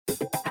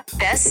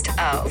Best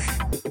of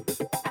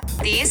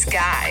these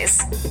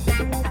guys.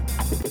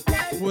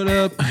 What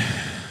up?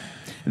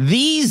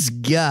 These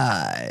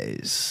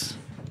guys.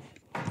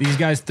 These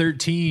guys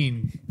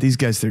 13. These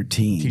guys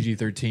 13. TG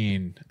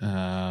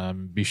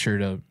 13. Be sure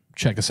to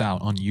check us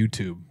out on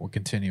YouTube. We're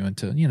continuing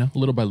to,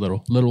 little by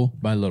little.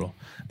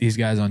 These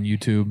guys on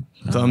YouTube.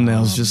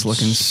 Thumbnails just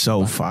looking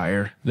so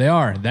fire. They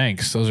are.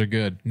 Thanks. Those are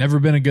good. Never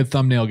been a good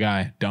thumbnail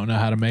guy. Don't know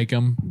how to make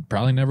them.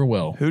 Probably never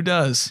will. Who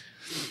does?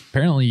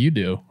 Apparently you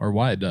do, or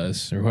Wyatt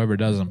does, or whoever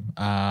does them.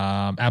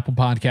 Apple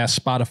Podcasts,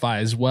 Spotify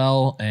as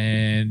well.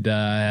 And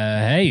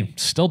hey,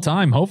 still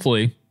time,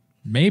 hopefully.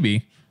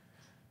 Maybe.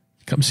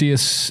 Come see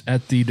us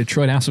at the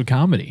Detroit House of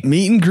Comedy.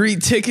 Meet and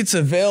greet tickets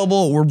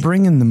available. We're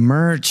bringing the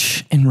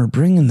merch and we're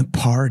bringing the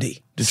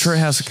party. Detroit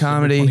House of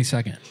Comedy.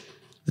 22nd.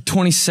 The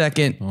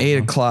 22nd, 8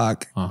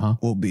 o'clock.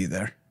 We'll be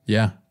there.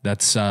 Yeah,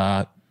 that's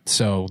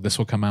so this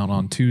will come out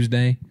on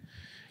Tuesday.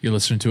 You're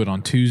listening to it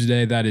on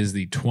Tuesday. That is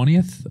the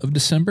 20th of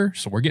December.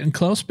 So we're getting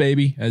close,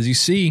 baby. As you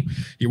see,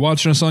 you're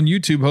watching us on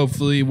YouTube.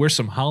 Hopefully, we're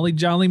some holly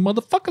jolly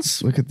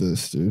motherfuckers. Look at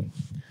this, dude.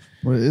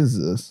 What is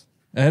this?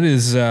 That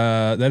is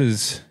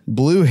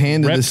Blue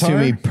handed this to Reptar?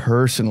 me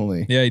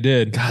personally. Yeah, he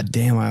did. God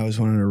damn, I always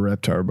wanted a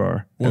Reptar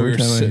bar. When we were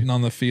time sitting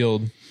on the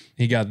field,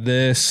 he got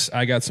this.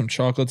 I got some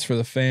chocolates for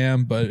the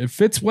fam, but it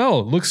fits well.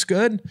 It looks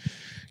good.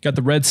 Got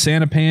the red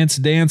Santa pants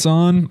dance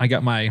on. I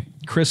got my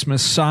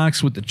Christmas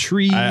socks with the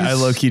trees. I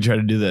low-key try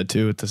to do that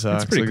too with the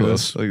socks. pretty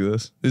close. Look at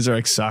this. These are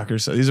like soccer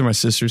socks. These are my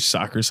sister's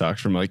soccer socks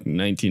from like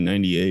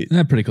 1998.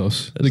 Yeah, pretty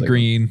close. The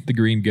like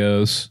green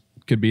goes.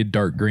 Could be a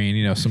dark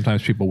green.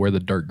 Sometimes people wear the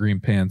dark green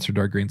pants or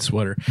dark green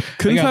sweater.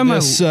 Couldn't I got find my-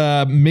 this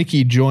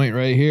Mickey joint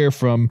right here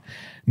from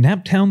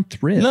Naptown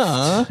Thrift.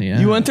 Nuh-uh.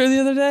 Yeah. You went there the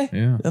other day?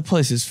 Yeah. That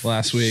place is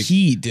Last week.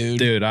 heat, dude.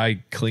 Dude,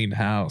 I cleaned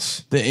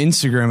house. The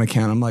Instagram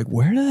account, I'm like,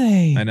 where do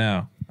they? I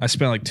know. I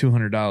spent like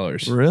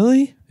 $200.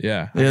 Really?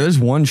 Yeah. Yeah, there's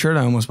one shirt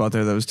I almost bought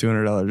there that was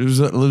 $200.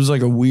 It was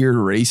like a weird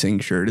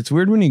racing shirt. It's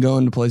weird when you go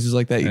into places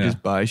like that, you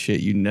just buy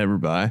shit you never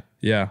buy.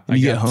 Yeah. And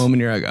you get home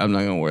and you're like, I'm not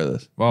going to wear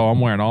this. Well, I'm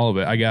wearing all of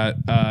it. I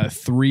got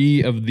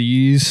 3 of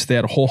these. They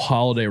had a whole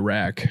holiday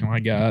rack.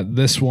 I got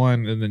this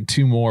one and then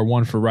 2 more.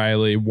 One for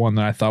Riley, one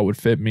that I thought would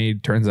fit me.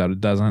 Turns out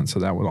it doesn't. So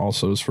that one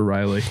also is for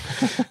Riley.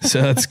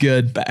 So that's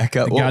good. Back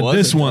up. I got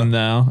this one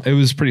though. It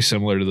was pretty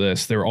similar to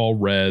this. They were all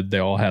red. They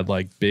all had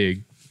like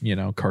big,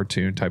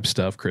 cartoon type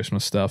stuff,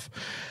 Christmas stuff.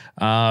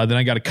 Then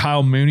I got a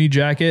Kyle Mooney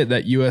jacket,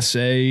 that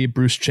USA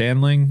Bruce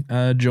Chandling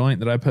joint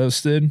that I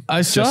posted.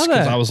 I saw just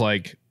that. I was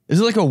like, is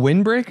it like a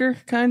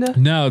windbreaker, kind of?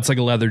 no, it's like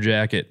a leather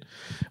jacket.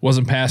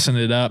 Wasn't passing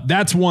it up.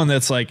 That's one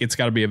that's like, it's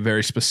got to be a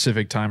very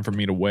specific time for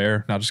me to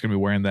wear. Not just going to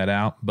be wearing that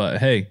out. But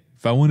hey,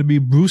 if I want to be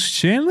Bruce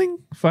Chandling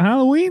for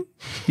Halloween,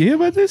 you hear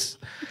about this?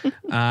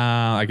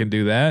 I can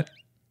do that.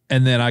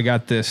 And then I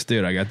got this,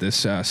 dude. I got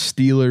this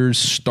Steelers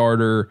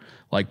starter,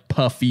 like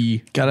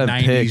puffy Gotta have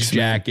 90s pics,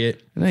 man.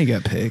 jacket. I know you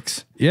got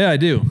pics. Yeah, I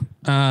do.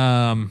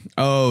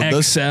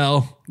 Those XL.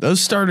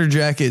 starter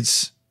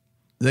jackets,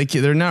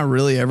 they're not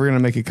really ever going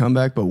to make a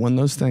comeback, but when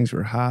those things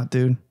were hot,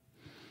 dude.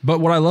 But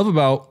what I love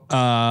about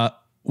Naptown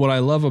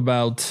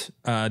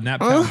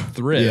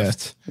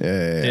Thrift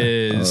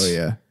is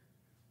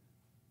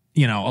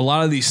a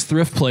lot of these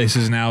thrift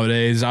places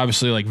nowadays,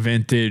 obviously like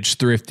vintage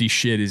thrifty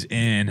shit is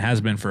in,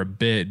 has been for a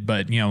bit,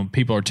 but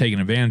people are taking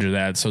advantage of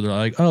that. So they're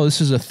like, oh,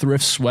 this is a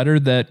thrift sweater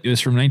that is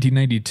from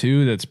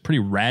 1992 that's pretty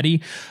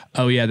ratty.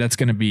 Oh yeah, that's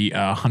going to be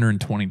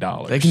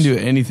 $120. They can do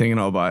anything and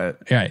I'll buy it.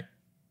 Right.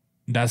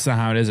 That's not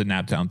how it is at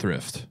Naptown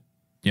Thrift.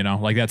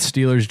 Like that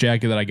Steelers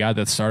jacket that I got,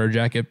 that starter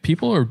jacket,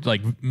 people are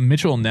like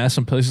Mitchell and Ness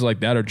and places like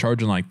that are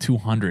charging like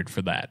 $200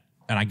 for that.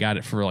 And I got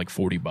it for like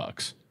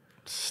 $40.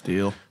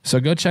 Steal.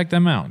 So go check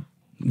them out.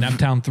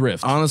 Naptown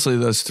Thrift. Honestly,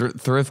 those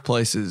thrift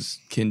places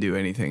can do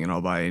anything and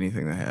I'll buy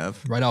anything they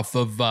have. Right off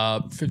of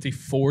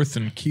 54th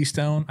and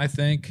Keystone, I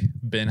think.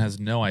 Ben has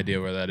no idea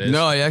where that is.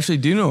 No, I actually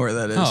do know where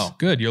that is. Oh,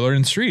 good. You're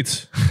learning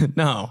streets.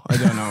 No, I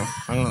don't know.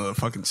 I don't know the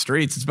fucking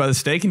streets. It's by the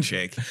Steak and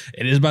Shake.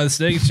 It is by the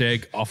Steak and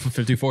Shake off of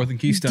 54th and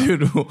Keystone.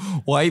 Dude,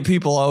 white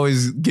people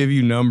always give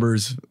you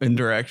numbers and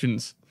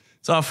directions.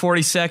 It's off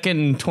 42nd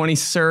and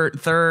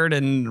 23rd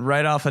and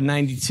right off of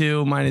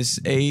 92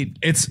 -8.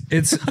 It's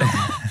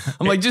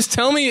I'm like, just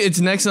tell me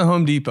it's next to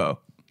Home Depot.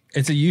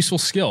 it's a useful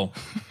skill.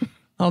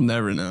 I'll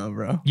never know,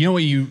 bro. You know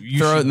what you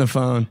Throw should, it in the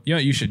phone. You know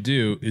what you should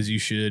do is you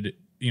should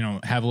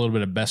have a little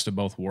bit of best of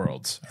both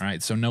worlds. All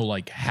right, so know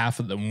like half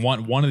of the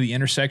one of the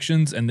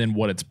intersections and then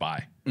what it's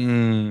by.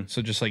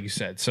 So just like you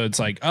said, so it's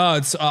like, oh,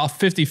 it's off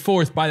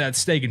 54th by that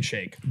Steak and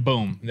Shake.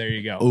 Boom, there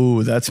you go.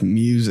 Ooh, that's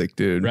music,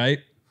 dude. Right.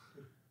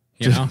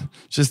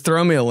 Just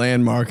throw me a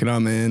landmark and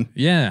I'm in.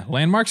 Yeah,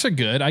 landmarks are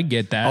good. I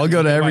get that. I'll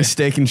go to every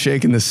Steak and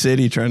Shake in the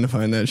city trying to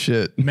find that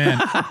shit. Man,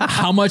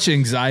 how much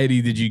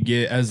anxiety did you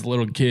get as a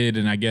little kid,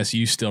 and I guess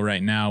you still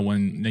right now,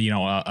 when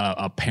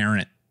a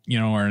parent,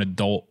 or an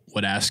adult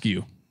would ask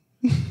you,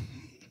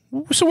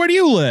 so where do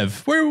you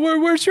live?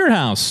 Where's your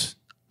house?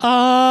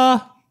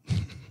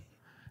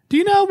 do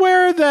you know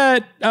where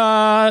that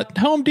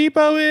Home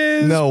Depot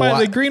is? No,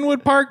 by the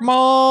Greenwood Park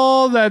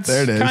Mall. That's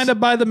kind of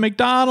by the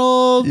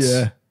McDonald's.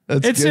 Yeah.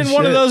 It's in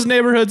one of those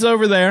neighborhoods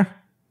over there.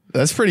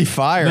 That's pretty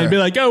fire. They'd be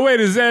like, oh, wait,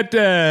 is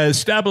that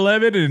Stop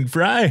 11 and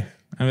Fry?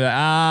 I'm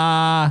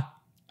like,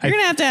 you're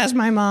going to have to ask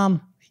my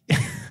mom.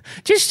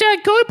 Just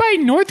go by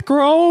North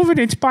Grove and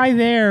it's by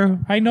there.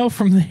 I know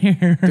from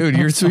there.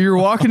 Dude, you're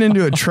walking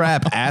into a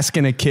trap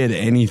asking a kid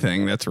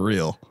anything that's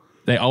real.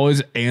 They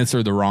always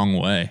answer the wrong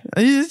way.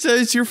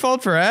 It's your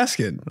fault for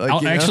asking.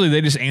 Like, actually, they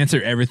just answer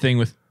everything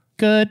with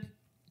good.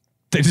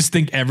 They just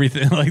think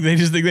everything, like they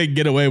just think they can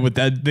get away with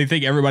that. They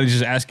think everybody's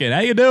just asking,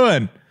 how you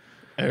doing?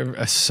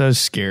 I'm so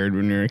scared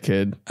when you're a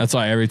kid. That's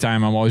why every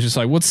time I'm always just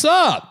like, what's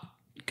up?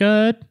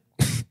 Good.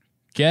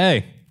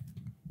 Okay.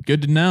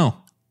 Good to know.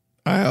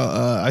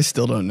 I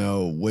still don't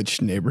know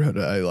which neighborhood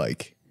I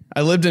like.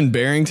 I lived in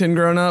Barrington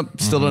growing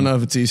up. Still don't know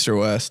if it's east or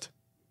west.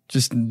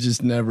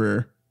 Just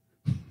never.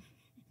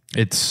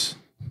 Is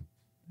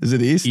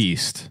it east?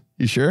 East.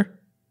 You sure?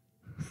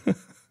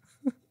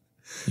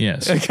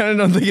 Yes. I kind of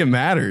don't think it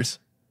matters.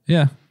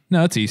 Yeah.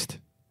 No, it's east.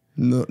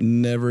 No,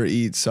 never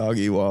eat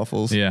soggy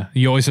waffles. Yeah.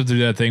 You always have to do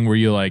that thing where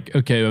you're like,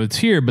 okay, well, it's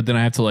here, but then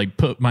I have to like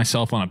put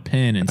myself on a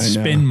pin and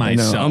spin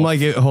myself. I'm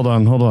like, hold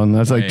on.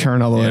 That's like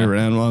turn all the way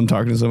around while I'm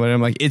talking to somebody.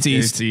 I'm like, it's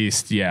east. It's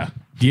east. Yeah.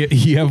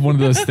 You have one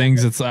of those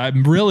things that's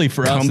really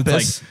for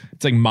us,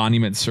 it's like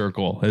Monument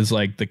Circle is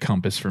like the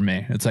compass for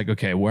me. It's like,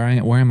 okay, where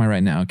am I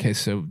right now? Okay,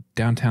 so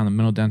downtown, the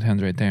middle of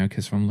downtown's right there.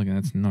 Okay, so I'm looking,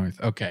 that's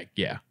north. Okay,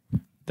 yeah.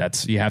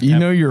 You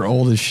know you're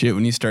old as shit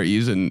when you start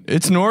using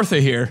it's north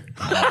of here.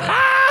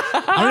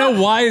 I don't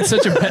know why it's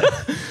such a pet.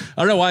 I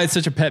don't know why it's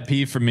such a pet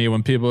peeve for me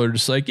when people are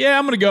just like, yeah,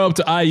 I'm gonna go up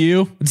to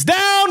IU. It's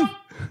down.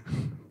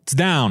 It's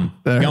down.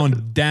 You're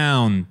going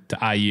down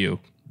to IU.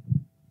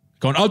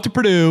 Going up to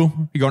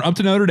Purdue, you're going up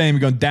to Notre Dame, you're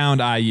going down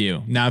to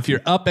IU. Now, if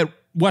you're up at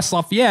West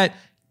Lafayette,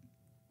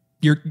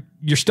 you're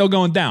still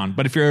going down.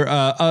 But if you're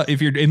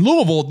in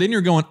Louisville, then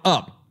you're going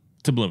up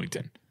to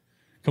Bloomington.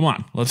 Come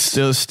on, let's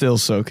still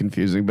so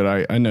confusing,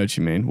 but I know what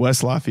you mean.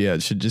 West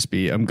Lafayette should just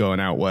be I'm going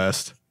out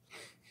west.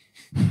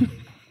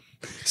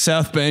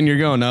 South Bend, you're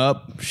going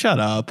up. Shut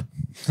up.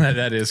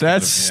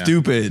 That's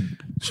stupid.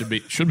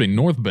 Should be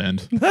North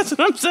Bend. That's what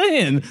I'm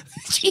saying.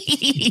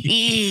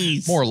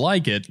 Jeez. More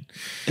like it.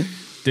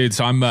 Dude,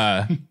 so I'm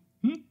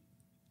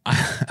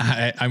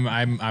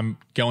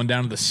going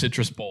down to the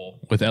Citrus Bowl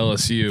with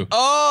LSU.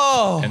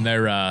 Oh, and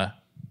they're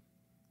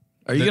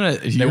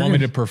they want me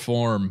to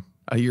perform.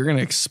 You're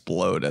gonna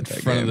explode at that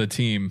in front of the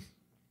team.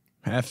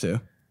 Have to.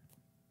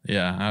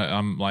 Yeah,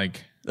 I'm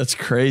like, that's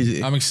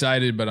crazy. I'm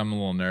excited, but I'm a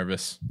little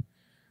nervous.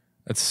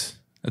 That's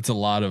a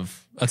lot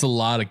of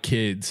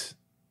kids.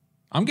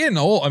 I'm getting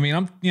old. I mean,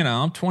 I'm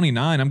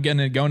 29. I'm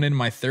going into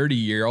my 30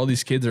 year. All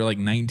these kids are like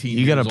 19.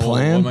 You got a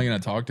plan? What am I going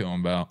to talk to them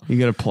about? You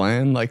got a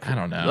plan? Like, I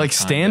don't know. Like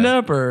stand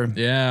up or?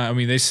 Yeah. I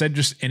mean, they said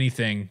just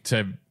anything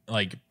to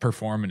like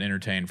perform and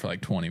entertain for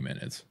like 20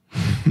 minutes.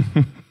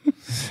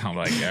 I'm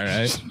like, all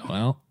right,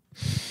 well.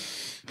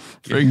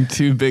 Bring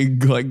two big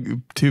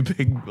gold.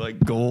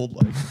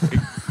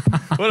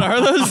 What are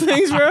those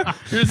things, bro?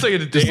 You're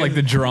just like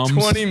the drums.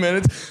 20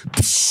 minutes.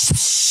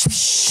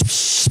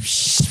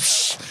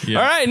 Yeah.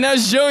 All right, now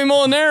it's Joey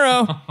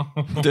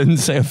Molinaro. Didn't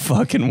say a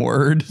fucking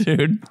word,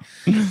 dude.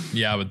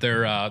 Yeah, but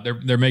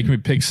they're making me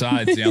pick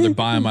sides. Yeah, they're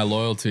buying my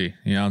loyalty.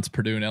 You know, it's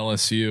Purdue and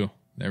LSU.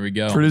 There we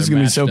go. Purdue's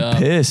gonna be so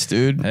pissed,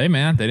 dude. Hey,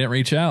 man, they didn't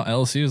reach out.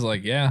 LSU was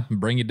like, yeah,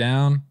 bring you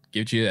down,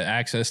 give you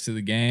access to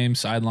the game,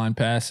 sideline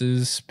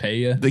passes, pay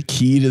you the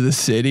key to the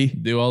city,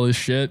 do all this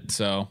shit.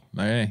 So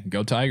hey,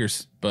 go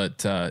Tigers.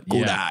 But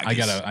yeah, I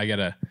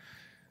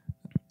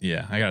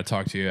gotta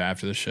talk to you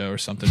after the show or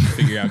something to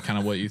figure out kind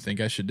of what you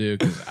think I should do,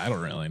 because I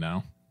don't really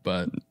know.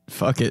 But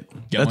fuck it,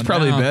 that's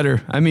probably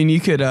better. I mean, you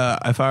could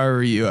if I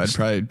were you, I'd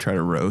probably try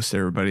to roast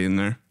everybody in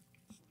there.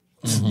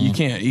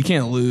 Mm-hmm. You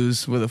can't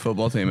lose with a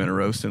football team and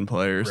roasting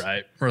players.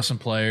 Right. Roasting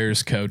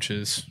players,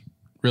 coaches.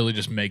 Really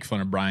just make fun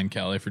of Brian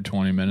Kelly for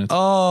 20 minutes.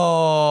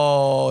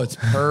 Oh, it's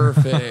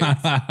perfect.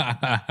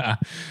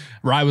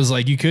 Rye was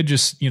like, you could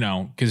just,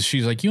 because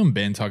she's like, you and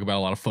Ben talk about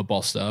a lot of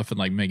football stuff and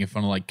like making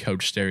fun of like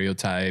coach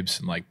stereotypes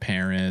and like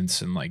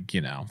parents and like,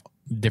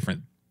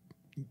 different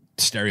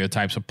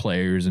stereotypes of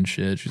players and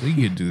shit. She's like,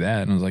 you could do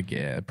that. And I was like,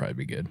 yeah, it'd probably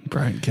be good.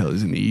 Brian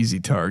Kelly's an easy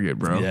target,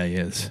 bro. Yeah, he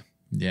is.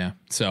 Yeah.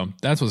 So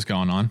that's what's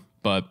going on.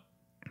 But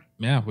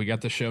yeah, we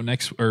got the show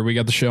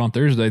on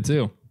Thursday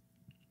too.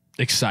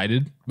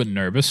 Excited, but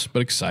nervous,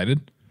 but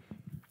excited.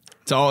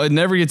 It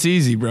never gets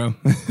easy, bro.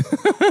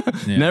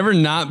 Yeah. Never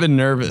not been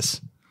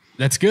nervous.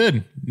 That's good.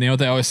 You know what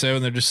they always say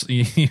when they're just,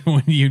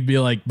 when you'd be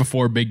like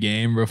before a big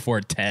game, before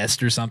a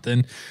test or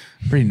something,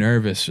 pretty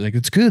nervous. You're like,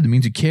 it's good. It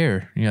means you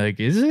care. And you're like,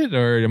 is it?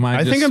 Or am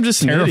I think I'm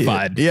just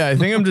terrified? Yeah, I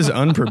think I'm just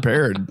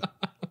unprepared.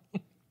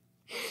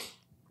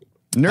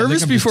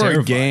 Nervous before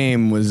a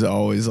game was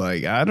always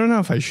like, I don't know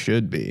if I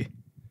should be.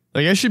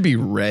 Like, I should be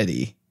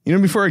ready.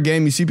 Before a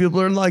game, you see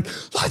people are like,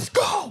 let's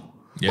go.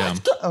 Yeah. Let's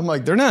go. I'm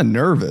like, they're not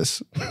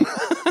nervous.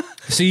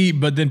 See,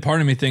 but then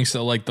part of me thinks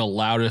that like the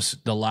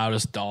loudest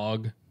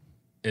dog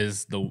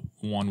is the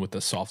one with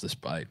the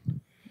softest bite.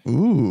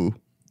 Ooh.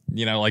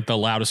 You know, like the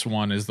loudest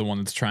one is the one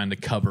that's trying to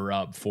cover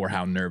up for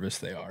how nervous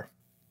they are.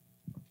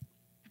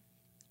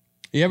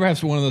 You ever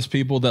have one of those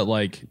people that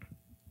like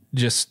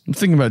just... I'm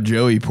thinking about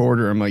Joey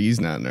Porter. I'm like, he's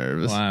not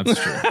nervous. Well,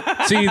 that's true.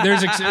 See, the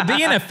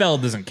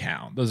NFL doesn't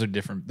count. Those are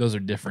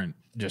different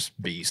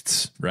just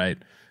beasts, right?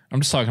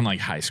 I'm just talking like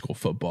high school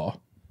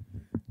football.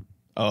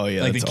 Oh,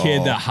 yeah. Like the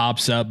kid that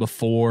hops up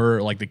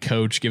before like the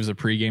coach gives a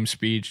pregame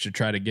speech to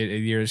try to get it.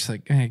 You're just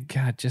like, hey,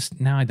 God, just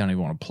now I don't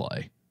even want to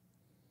play.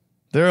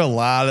 There are a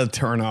lot of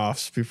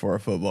turnoffs before a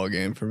football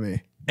game for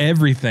me.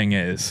 Everything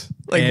is.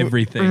 Like,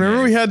 everything.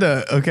 Remember we had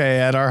to,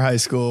 at our high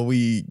school,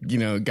 we,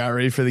 got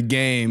ready for the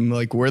game,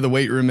 like where the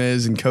weight room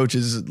is and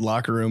coach's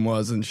locker room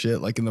was and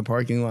shit, like in the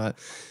parking lot.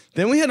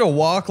 Then we had to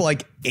walk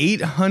like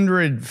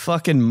 800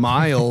 fucking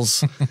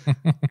miles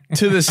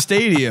to the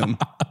stadium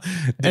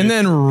and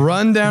then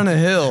run down a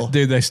hill.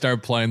 Dude, they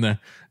start playing the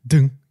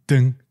ding,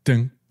 ding,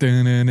 ding.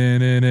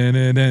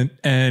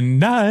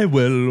 And I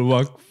will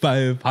walk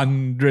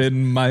 500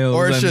 miles.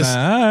 Or it's just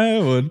I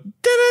would.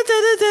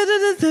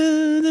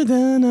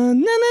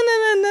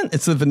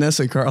 It's the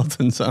Vanessa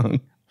Carlton song.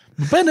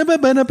 But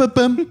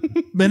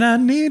I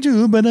need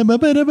you. And then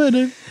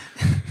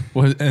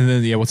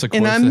what's the chorus?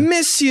 And I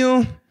miss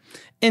you.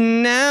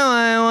 And now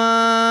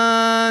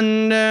I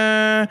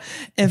wonder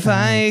if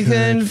I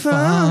could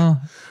fall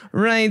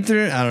right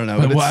through. I don't know.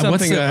 But it's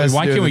something that has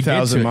to do with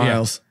 1,000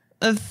 miles.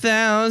 Yeah.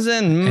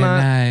 1,000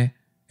 miles.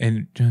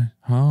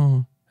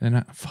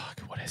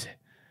 Fuck, what is it?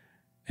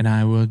 And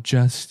I will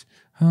just,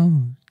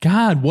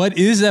 God, what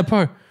is that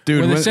part?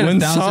 Dude,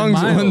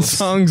 when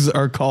songs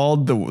are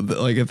called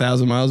like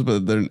 1,000 miles,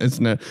 but it's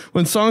not.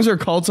 When songs are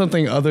called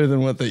something other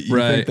than what you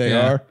think they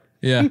are.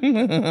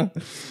 Yeah.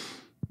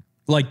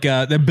 Like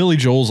that Billy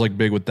Joel's like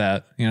big with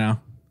that, you know?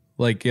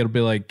 Like it'll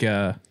be like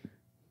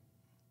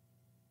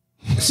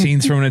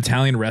scenes from an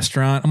Italian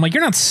restaurant. I'm like,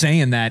 you're not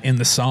saying that in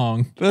the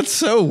song. That's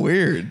so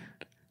weird.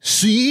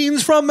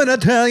 Scenes from an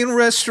Italian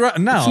restaurant.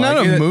 No, it's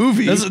not a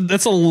movie.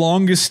 That's the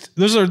longest.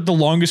 Those are the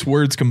longest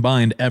words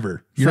combined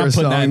ever. You're not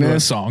putting that into a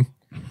song.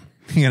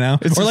 You know,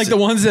 or like the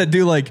ones that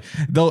do like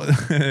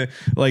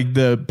like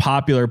the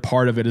popular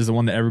part of it is the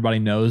one that everybody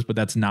knows, but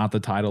that's not the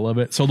title of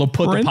it. So they'll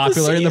put the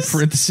popular in the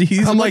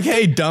parentheses. I'm like,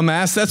 hey,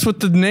 dumbass, that's what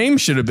the name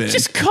should have been.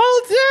 Just call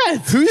it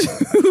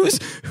that.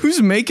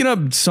 Who's making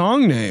up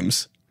song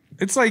names?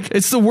 It's like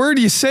it's the word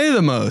you say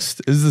the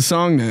most is the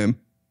song name.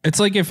 It's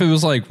like if it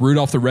was like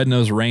Rudolph the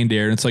Red-Nosed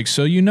Reindeer, and it's like,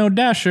 so you know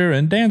Dasher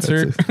and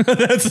Dancer.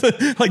 That's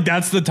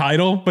the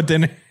title, but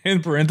then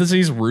in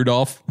parentheses,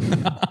 Rudolph.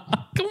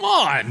 Come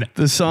on.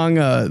 The song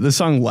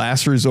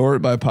Last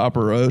Resort by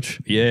Papa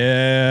Roach.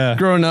 Yeah.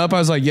 Growing up, I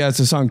was like, yeah, it's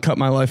a song Cut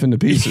My Life into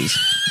Pieces.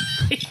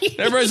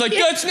 Everybody's like,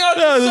 that's not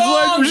the song,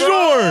 Last Resort.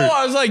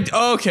 I was like,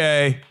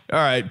 okay. All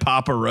right,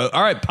 Papa Roach.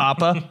 All right,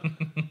 Papa.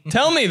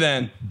 Tell me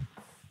then.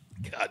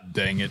 God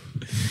dang it.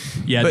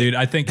 Yeah, but dude,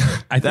 I think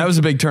that was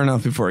a big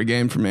turnoff before a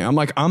game for me. I'm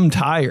like, I'm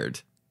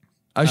tired.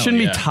 I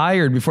shouldn't be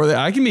tired before that.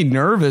 I can be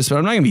nervous, but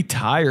I'm not gonna be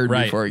tired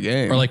before a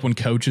game. Or like when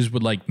coaches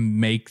would like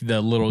make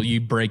the little,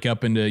 you break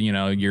up into, you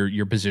know,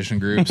 your position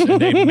groups and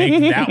they make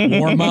that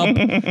warm up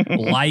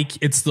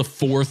like it's the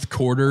fourth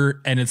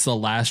quarter and it's the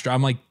last drive.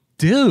 I'm like,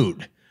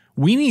 dude,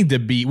 we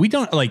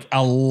don't like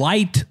a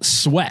light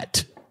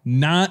sweat,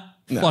 not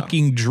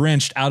fucking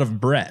drenched out of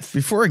breath.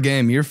 Before a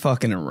game, you're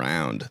fucking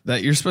around.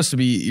 That you're supposed to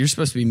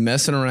be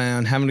messing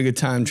around, having a good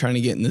time, trying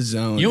to get in the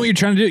zone. You know what you're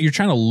trying to do? You're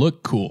trying to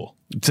look cool.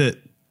 That's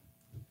it.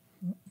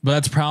 But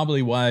that's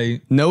probably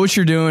why. Know what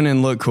you're doing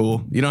and look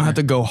cool. You don't have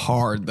to go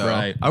hard, though.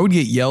 Right. I would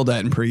get yelled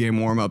at in pregame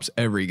warmups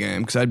every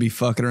game because I'd be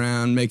fucking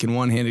around, making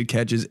one-handed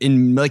catches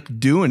and like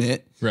doing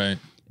it. Right.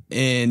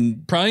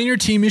 And probably in your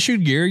team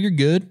issued gear, you're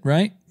good,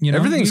 right? You know,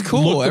 everything's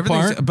cool.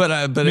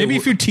 But maybe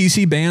if your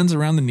TC bands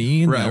around the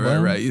knee, and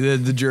right.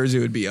 The jersey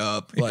would be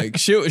up. Like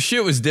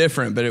shit was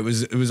different, but it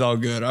was all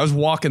good. I was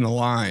walking the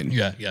line.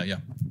 Yeah.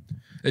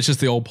 It's just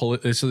the old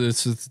it's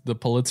the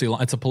Polizzi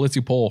line. It's a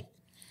Polizzi pole.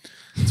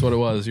 That's what it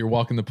was. You're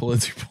walking the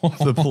Polizzi pole.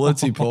 The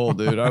Polizzi pole,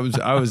 dude. I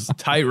was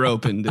tight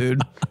roping,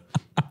 dude.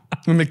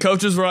 And the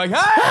coaches were like,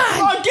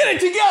 hey, get it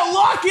together,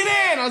 lock it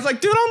in. I was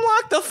like, dude, I'm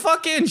locked the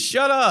fuck in.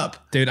 Shut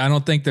up. Dude, I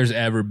don't think there's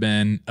ever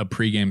been a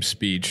pregame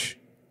speech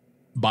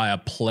by a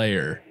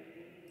player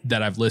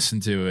that I've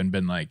listened to and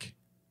been like,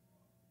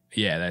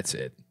 yeah, that's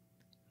it.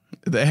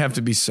 They have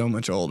to be so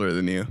much older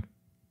than you.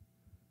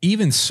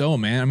 Even so,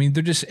 man. I mean,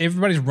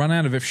 everybody's run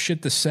out of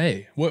shit to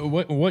say.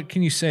 What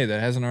can you say that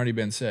hasn't already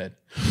been said?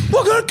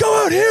 We're gonna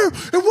go out here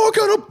and we're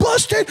gonna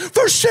bust it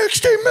for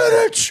 60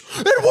 minutes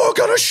and we're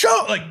gonna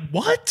show. Like,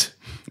 what?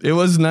 It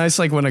was nice,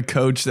 like when a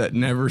coach that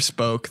never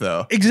spoke,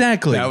 though.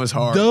 Exactly. That was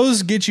hard.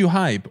 Those get you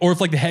hype. Or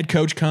if like the head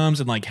coach comes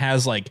and like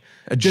has like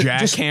a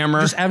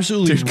jackhammer. Just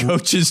absolutely. Dude,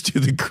 coaches do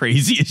the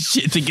craziest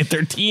shit to get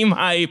their team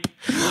hype.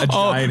 A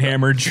giant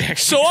hammer jack.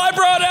 So I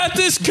brought out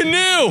this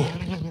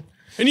canoe.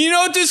 And you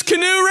know what this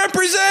canoe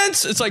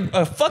represents? It's like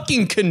a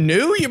fucking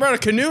canoe. You brought a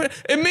canoe.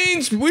 It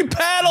means we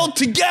paddled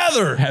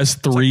together. Has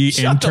three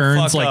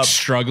interns like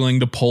struggling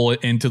to pull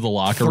it into the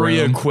locker room.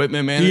 3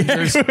 equipment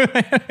managers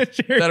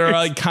that are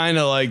like kind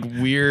of like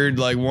weird.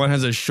 Like one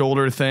has a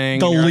shoulder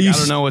thing. I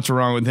don't know what's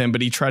wrong with him,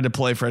 but he tried to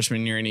play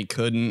freshman year and he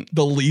couldn't.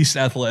 The least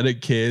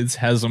athletic kids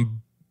has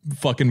him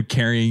fucking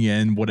carrying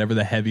in whatever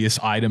the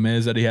heaviest item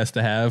is that he has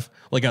to have.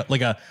 Like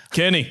a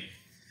Kenny,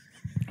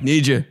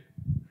 need you.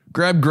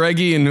 Grab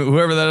Greggy and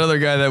whoever that other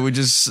guy that we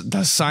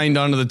just signed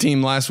onto the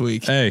team last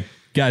week. Hey,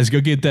 guys,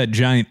 go get that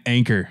giant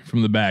anchor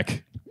from the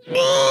back.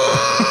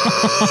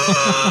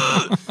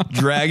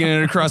 Dragging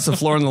it across the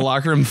floor in the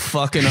locker room,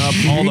 fucking up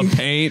all the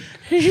paint.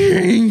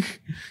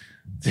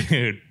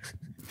 Dude.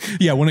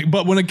 Yeah,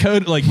 when a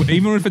coach, like,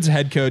 even if it's a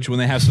head coach, when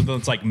they have something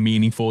that's like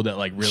meaningful that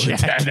like really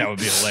that would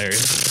be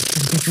hilarious.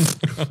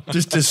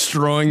 Just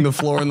destroying the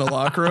floor in the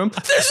locker room.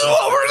 This is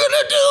what we're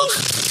gonna do.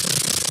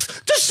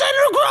 The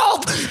center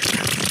growth.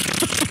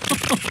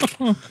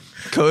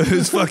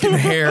 His fucking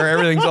hair,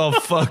 everything's all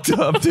fucked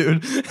up,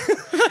 dude.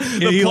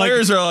 The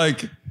players are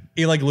like.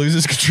 He like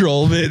loses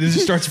control of it and it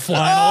just starts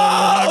flying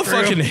all over the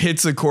fucking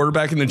hits the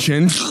quarterback in the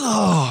chin.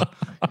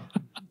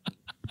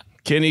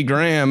 Kenny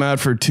Graham out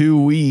for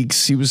 2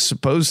 weeks. He was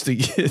supposed to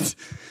get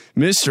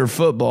Mr.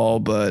 Football,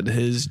 but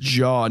his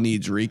jaw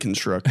needs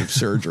reconstructive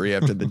surgery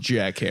after the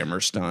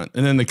jackhammer stunt.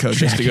 And then the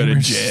coach has to go to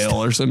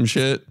jail or some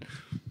shit.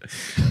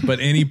 But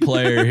any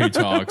player who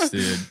talks,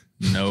 dude,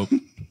 nope,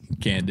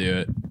 can't do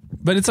it.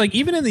 But it's like,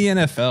 even in the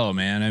NFL,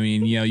 man, I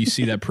mean, you know, you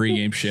see that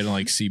pregame shit on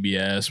like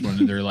CBS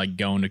when they're like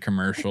going to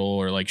commercial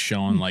or like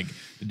showing like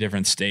the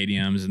different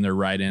stadiums and they're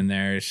right in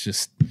there. It's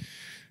just,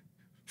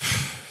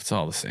 it's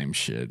all the same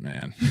shit,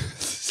 man.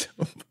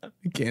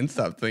 I can't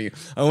stop thinking.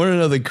 I want to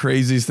know the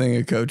craziest thing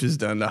a coach has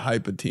done to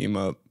hype a team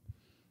up.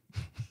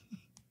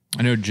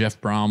 I know Jeff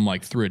Brom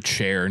like threw a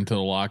chair into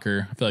the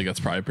locker. I feel like that's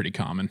probably pretty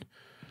common.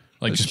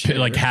 Like just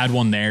like had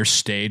one there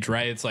stage,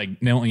 right? It's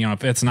like, no, you know,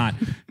 if it's not...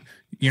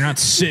 You're not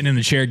sitting in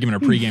the chair giving a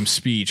pregame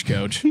speech,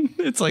 coach.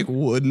 It's like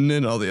wooden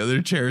and all the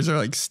other chairs are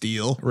like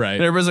steel. Right.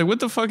 And everybody's like,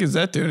 what the fuck is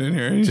that doing in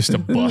here? Just a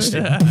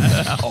busted.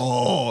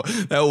 Oh,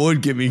 that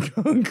would get me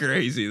going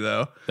crazy,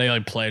 though. They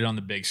like played it on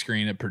the big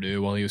screen at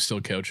Purdue while he was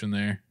still coaching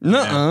there.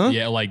 Nuh-uh.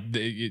 Yeah, like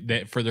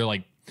for their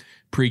like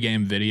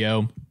pregame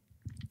video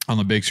on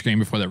the big screen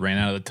before they ran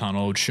out of the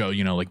tunnel, it would show,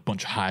 you know, like a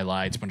bunch of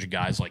highlights, a bunch of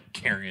guys like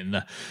carrying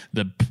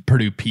the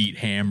Purdue Pete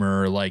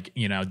hammer, like,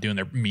 you know, doing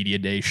their media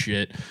day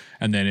shit.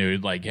 And then it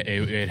would like,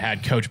 it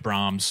had Coach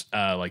Brom's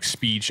like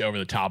speech over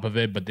the top of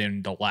it. But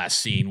then the last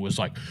scene was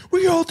like,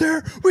 we go out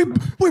there, we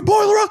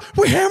boiler up,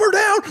 we hammer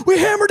down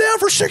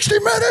for 60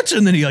 minutes.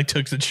 And then he like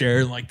took the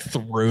chair and like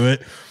threw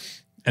it.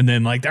 And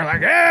then like they're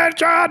like,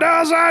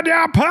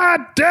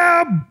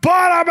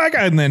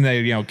 and then they,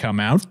 you know, come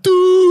out.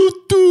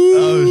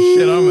 Oh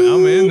shit,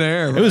 I'm in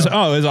there. Bro. It was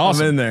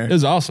awesome. I'm in there. It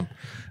was awesome.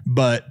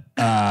 But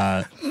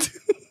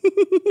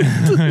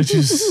it's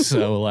just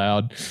so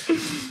loud.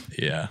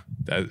 Yeah.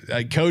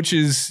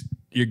 Coaches,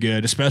 you're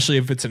good, especially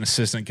if it's an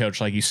assistant coach,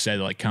 like you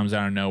said, like comes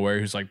out of nowhere,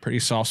 who's like pretty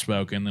soft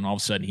spoken, then all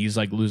of a sudden he's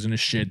like losing his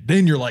shit.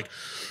 Then you're like,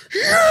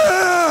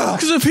 yeah,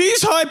 because if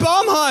he's hype,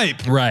 I'm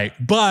hype. Right.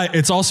 But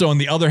it's also, on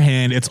the other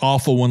hand, it's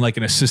awful when like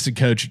an assistant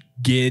coach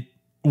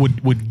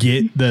would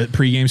get the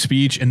pregame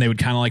speech and they would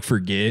kind of like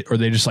forget, or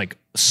they just like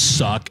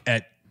suck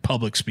at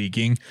public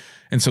speaking,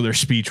 and so their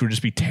speech would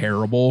just be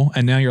terrible.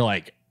 And now you're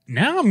like,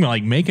 now I'm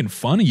like making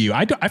fun of you.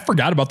 I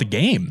forgot about the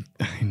game.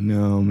 I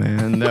know,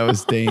 man. That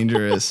was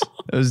dangerous.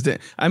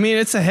 I mean,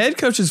 it's the head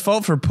coach's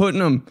fault for putting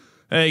them.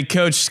 Hey,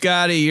 Coach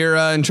Scotty, you're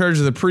in charge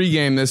of the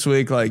pregame this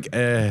week. Like,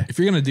 if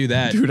you're gonna do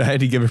that, dude, I had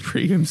to give a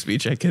pregame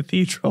speech at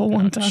Cathedral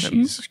one time.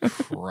 Jesus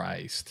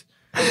Christ,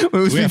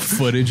 we have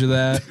footage of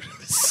that. Dude, it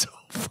was so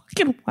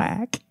fucking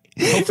whack.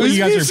 Hopefully, you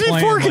guys are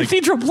playing. Before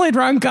Cathedral played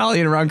Roncalli,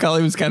 and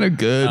Roncalli was kind of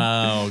good.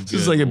 Oh,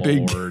 just like a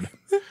big.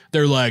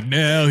 They're like,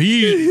 no,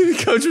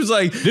 the coach was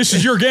like, this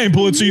is your game,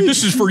 Pulitzi.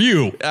 This is for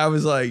you. I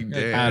was like,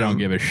 damn. I don't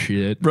give a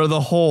shit. Bro, the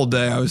whole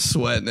day I was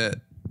sweating it.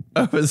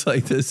 I was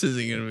like, this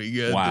isn't going to be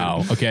good.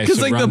 Wow. Dude. Okay. Because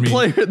so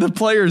like the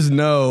players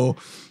know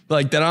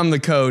like that I'm the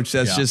coach.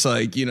 That's just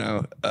like, you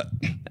know,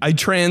 I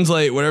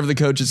translate whatever the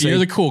coach is saying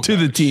the cool to coach.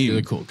 The team.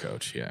 You're the cool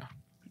coach. Yeah.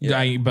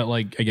 But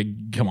like,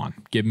 come on,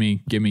 give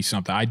me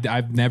something.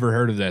 I've never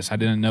heard of this. I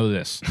didn't know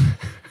this.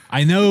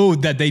 I know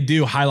that they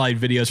do highlight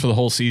videos for the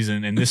whole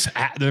season, and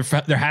there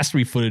has to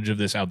be footage of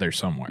this out there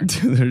somewhere.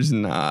 Dude, there's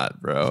not,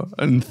 bro.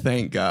 And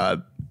thank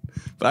God.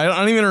 But I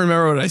don't even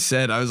remember what I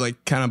said. I was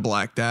like kind of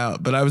blacked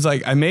out. But I was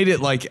like, I made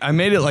it like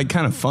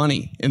kind of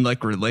funny and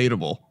like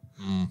relatable,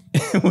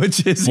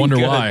 which isn't Wonder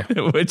good. Why?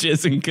 Which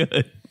isn't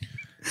good.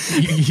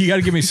 You got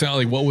to give me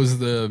something. Like, what was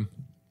the?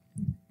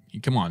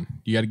 Come on,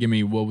 you got to give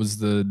me what was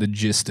the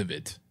gist of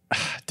it,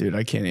 dude.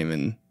 I can't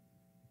even.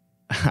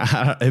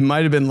 It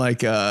might have been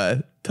like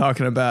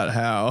talking about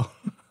how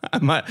I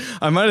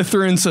might have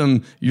thrown in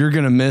some. You're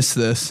gonna miss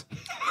this.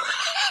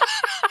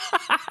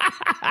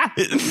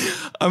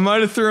 I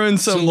might have thrown in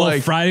some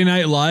like Friday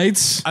Night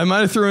Lights. I might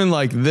have thrown in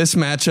like this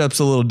matchup's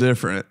a little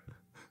different.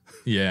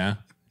 Yeah.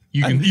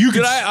 You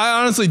can.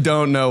 I honestly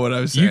don't know what I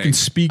was saying. You can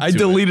speak. I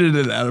deleted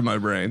it out of my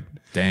brain.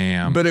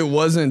 Damn. But it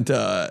wasn't.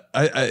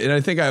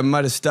 I think I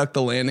might have stuck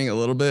the landing a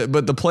little bit.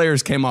 But the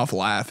players came off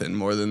laughing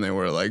more than they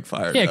were like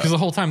fired. Yeah, because the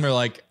whole time they're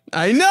like,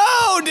 I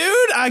know,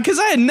 dude. Because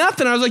I had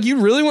nothing. I was like, you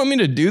really want me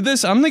to do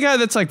this? I'm the guy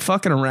that's like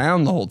fucking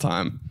around the whole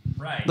time.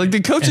 Right. Like the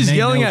coach is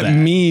yelling at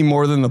me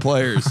more than the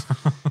players.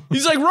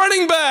 He's like,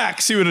 running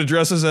backs. He would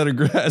address us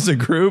as a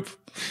group.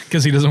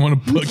 Because he doesn't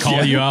want to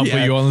call you out,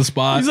 put you on the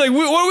spot. He's like,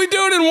 what are we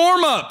doing in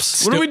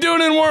warm-ups? What are we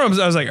doing in warm-ups?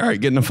 I was like, all right,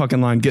 get in the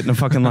fucking line, get in the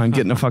fucking line,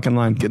 get in the fucking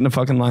line, get in the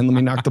fucking line. Let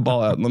me knock the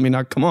ball out.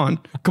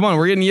 Come on,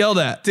 we're getting yelled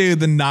at.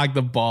 Dude, the knock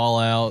the ball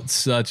out,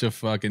 such a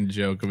fucking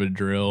joke of a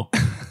drill.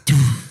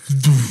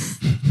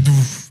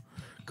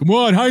 Come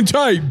on, hang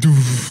tight.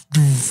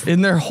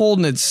 And they're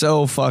holding it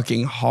so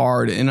fucking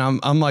hard. And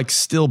I'm like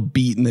still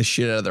beating the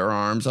shit out of their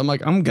arms. I'm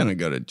like, I'm going to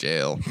go to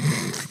jail.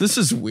 This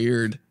is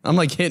weird. I'm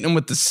like hitting them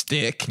with the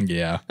stick.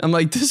 Yeah. I'm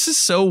like, this is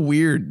so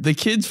weird. The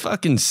kid's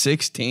fucking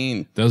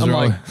 16. Those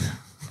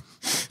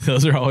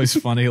are always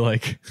funny.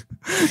 Like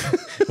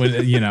when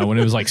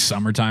it was like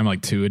summertime,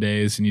 like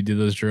 2-a-days, and you did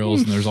those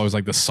drills, and there's always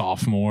like the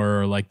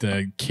sophomore or like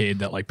the kid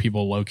that like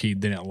people low key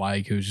didn't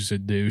like, who was just a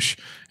douche,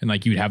 and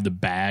like you'd have the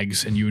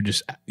bags, and you would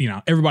just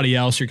everybody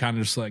else you're kind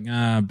of just like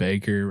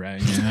Baker,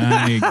 right?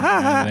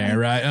 Yeah, there,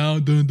 right? Oh,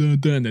 dun dun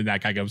dun. And then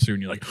that guy comes through,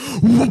 and you're like,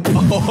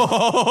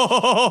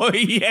 oh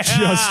yeah,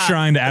 just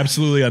trying to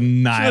absolutely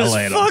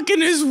annihilate him,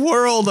 fucking his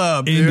world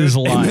up, in his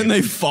life, and then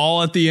they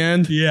fall at the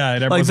end. Yeah,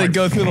 and like they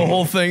go through the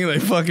whole thing, and they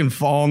fucking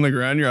fall on the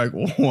ground. You're like,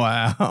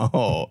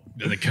 wow.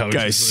 The coach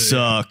guy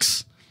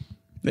sucks.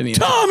 Then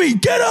Tommy,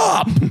 get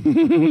up!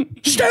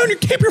 Stand and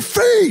keep your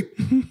feet.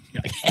 You're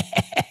like,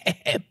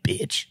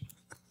 bitch.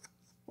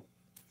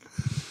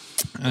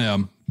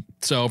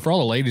 So for all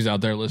the ladies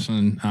out there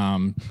listening,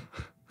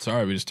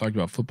 sorry we just talked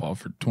about football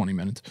for 20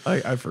 minutes.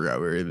 I forgot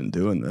we were even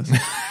doing this.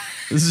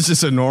 This is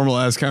just a normal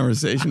ass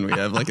conversation we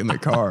have like in the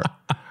car.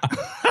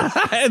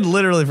 I had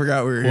literally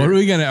forgot we were here.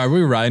 Are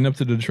we riding up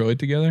to Detroit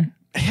together?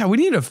 Yeah, we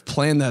need to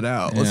plan that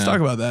out. Let's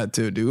talk about that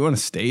too. Do we want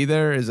to stay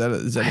there? Is that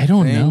I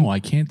don't know. I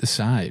can't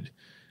decide.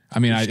 I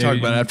mean, I talk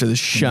about it after the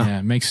show. Yeah,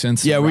 it makes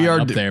sense. Yeah, we are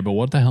up there, but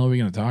what the hell are we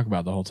going to talk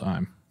about the whole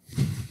time?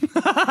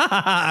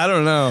 I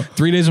don't know.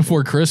 3 days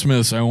before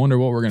Christmas. I wonder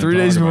what we're going to talk about.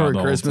 3 days before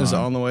Christmas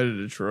on the way to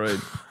Detroit.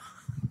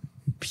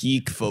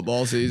 Peak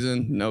football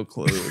season. No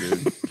clue,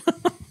 dude.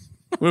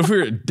 What if we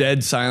were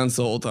dead silence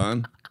the whole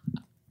time?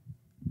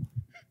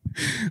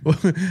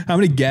 How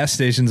many gas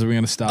stations are we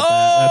going to stop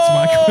at? That's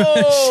my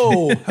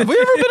question. Have we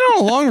ever been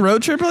on a long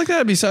road trip like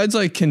that besides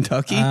like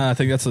Kentucky? I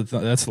think that's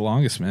the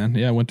longest, man.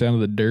 Yeah, I went down to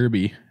the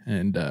Derby,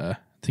 and I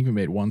think we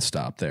made one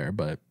stop there,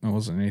 but it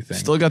wasn't anything.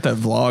 Still got that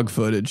vlog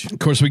footage. Of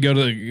course, we go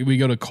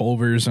to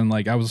Culver's, and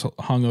like I was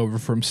hungover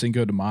from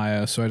Cinco de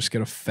Mayo, so I just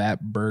get a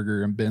fat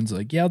burger, and Ben's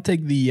like, "Yeah, I'll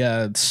take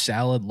the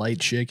salad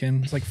light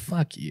chicken." It's like,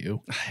 "Fuck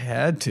you." I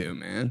had to,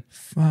 man.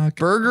 Fuck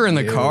burger in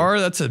the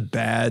car. That's a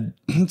bad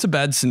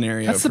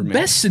scenario. That's the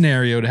best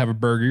scenario to have a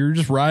burger. You're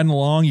just riding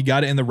along. You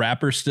got it in the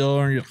wrapper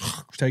still, and you're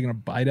taking a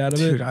bite out of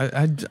it.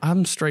 Dude,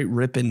 I'm straight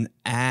ripping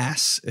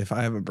ass if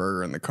I have a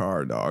burger in the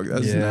car, dog.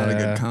 That's not a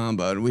good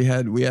combo.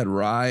 We had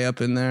rye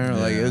up in there.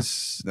 Like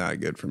it's not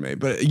good for me.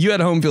 But you had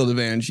home field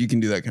advantage. You can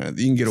do that kind of.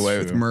 You can get away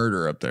with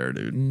murder up there,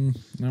 dude.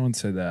 No one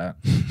said that.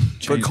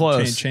 But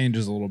close.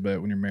 Changes a little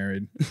bit when you're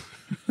married.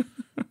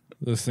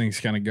 Those things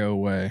kind of go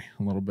away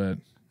a little bit.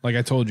 Like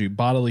I told you,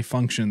 bodily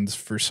functions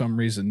for some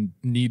reason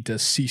need to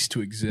cease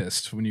to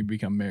exist when you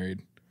become married.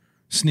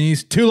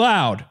 Sneeze, too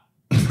loud.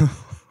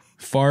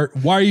 Fart,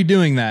 why are you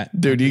doing that?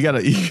 Dude, you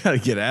gotta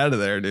get out of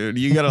there, dude.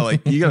 You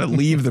gotta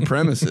leave the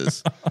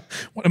premises.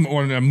 What,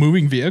 a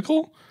moving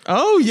vehicle?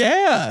 Oh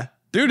yeah.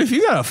 Dude, if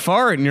you got a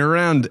fart and you're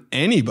around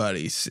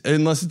anybody,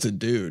 unless it's a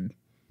dude.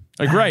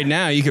 Like right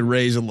now, you could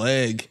raise a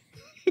leg.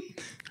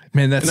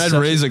 Man, that's and I'd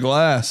raise a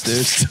glass,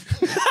 dude.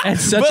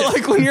 But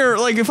like when you're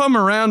like, if I'm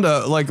around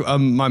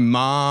my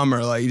mom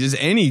or like just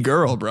any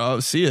girl, bro,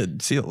 see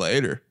you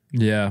later.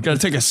 Yeah, gotta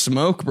take a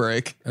smoke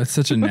break. That's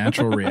such a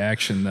natural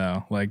reaction,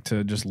 though. Like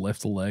to just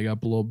lift the leg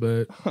up a little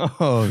bit.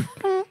 Oh,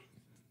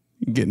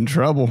 you get in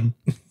trouble.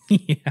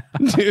 Yeah,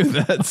 dude,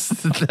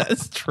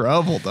 that's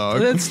trouble, dog.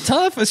 That's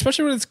tough,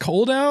 especially when it's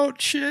cold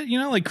out. Shit,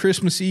 like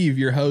Christmas Eve,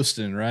 you're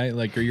hosting, right?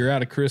 Like, or you're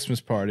at a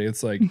Christmas party.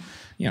 It's like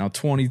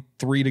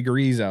 23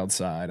 degrees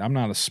outside. I'm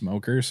not a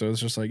smoker, so it's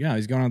just like, yeah,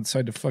 he's going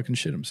outside to fucking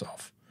shit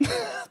himself.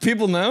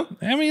 People know.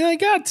 I mean, they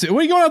got to. What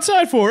are you going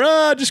outside for?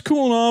 Just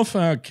cooling off.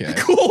 Okay.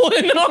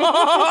 Cooling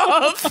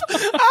off.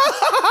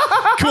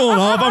 Cooling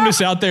off. I'm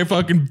just out there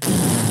fucking.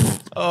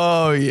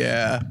 Oh,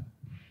 yeah.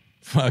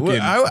 Fucking.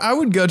 Well, I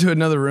would go to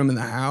another room in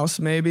the house,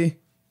 maybe.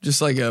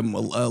 Just like a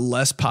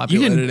less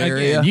populated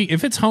area.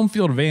 If it's home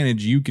field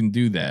advantage, you can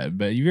do that.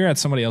 But if you're at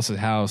somebody else's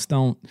house,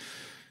 don't.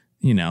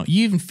 You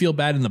even feel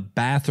bad in the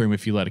bathroom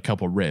if you let a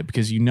couple rip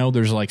because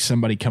there's like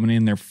somebody coming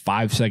in there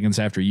 5 seconds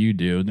after you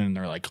do. Then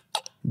they're like.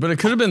 But it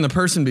could have been the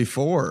person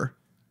before.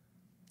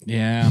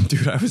 Yeah.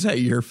 Dude, I was at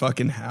your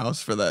fucking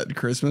house for that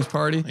Christmas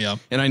party. Yep.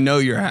 And I know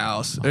your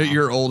house,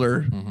 your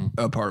older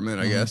apartment,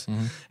 I guess.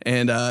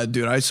 And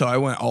dude, I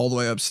went all the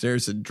way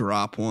upstairs to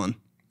drop one.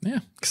 Yeah.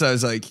 Because I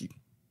was like,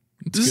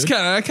 this is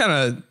I kind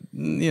of,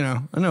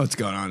 I know what's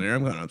going on here.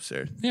 I'm going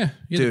upstairs. Yeah.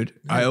 Dude,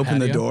 I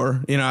opened the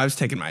door. I was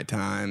taking my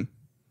time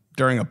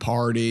during a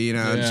party,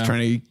 just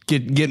trying to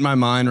get my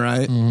mind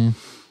right.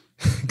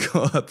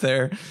 Go up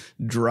there,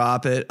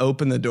 drop it,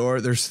 open the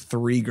door. There's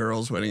 3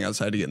 girls waiting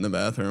outside to get in the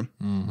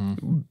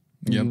bathroom.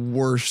 Yep.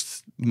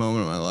 Worst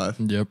moment of my life.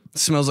 Yep. It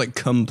smells like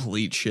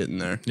complete shit in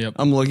there. Yep.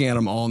 I'm looking at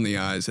them all in the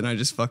eyes, and I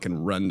just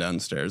fucking run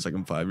downstairs like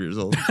I'm 5 years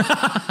old.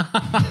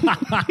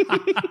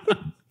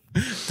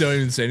 Don't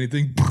even say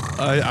anything.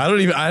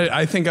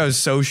 I think I was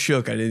so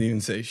shook I didn't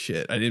even say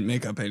shit. I didn't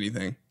make up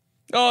anything.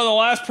 Oh, the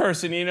last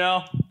person,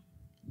 It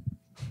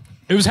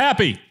was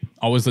Happy.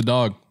 Always the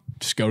dog.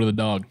 Just go to the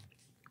dog.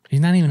 He's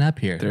not even up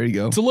here. There you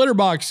go. It's a litter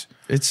box.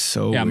 It's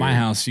so weird. My weird.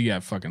 house, you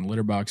got fucking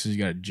litter boxes. You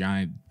got a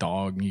giant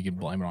dog, and you can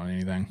blame it on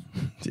anything.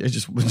 Yeah,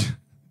 just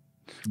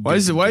why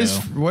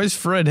is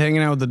Fred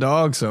hanging out with the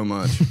dog so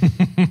much?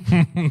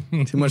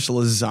 Too much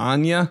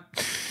lasagna.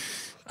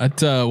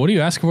 What are you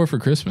asking for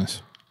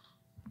Christmas?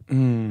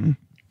 Do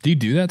you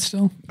do that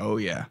still? Oh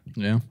yeah.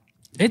 Yeah.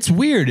 It's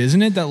weird,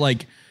 isn't it? That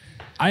like,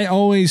 I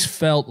always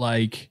felt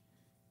like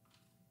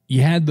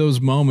you had those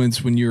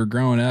moments when you were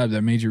growing up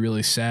that made you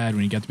really sad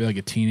when you got to be like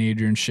a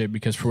teenager and shit,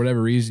 because for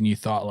whatever reason you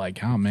thought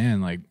like, oh man,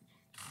 like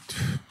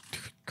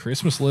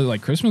Christmas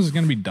is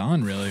going to be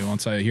done really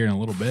once I hear in a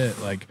little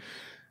bit. Like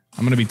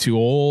I'm going to be too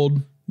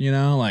old,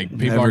 like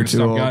people Never are going to too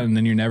stop old. going, and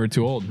then you're never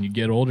too old. And you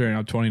get older, and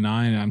I'm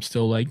 29 and I'm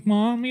still like,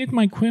 Mom, eat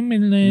my Quimby.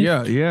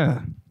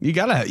 Yeah. You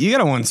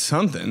gotta want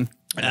something.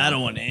 I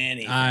don't want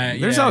any.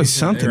 There's always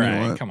something you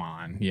want. Come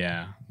on.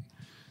 Yeah.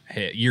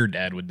 Hey, your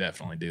dad would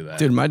definitely do that.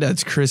 Dude, my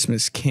dad's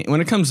Christmas king.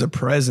 When it comes to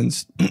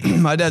presents,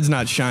 my dad's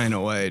not shying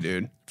away,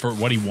 dude. For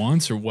what he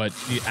wants or what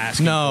he asks?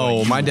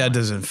 No, my dad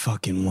doesn't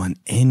fucking want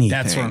anything.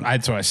 That's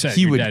what I said.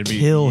 He Your would dad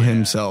kill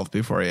himself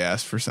before he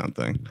asked for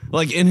something.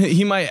 Like,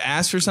 he might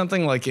ask for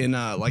something like in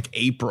like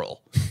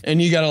April,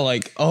 and you gotta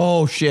like,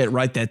 oh shit,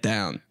 write that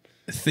down.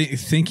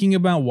 Thinking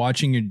about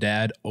watching your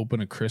dad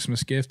open a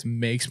Christmas gift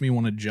makes me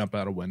want to jump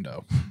out a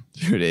window.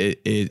 Dude,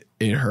 it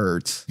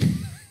hurts.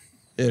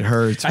 It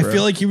hurts. Bro. I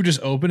feel like he would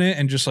just open it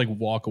and just like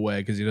walk away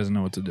because he doesn't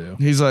know what to do.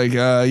 He's like,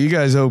 you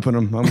guys open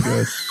them. I'm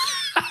good.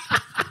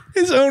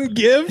 His own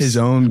gift. His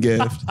own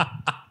gift.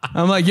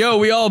 I'm like, yo,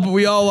 we all,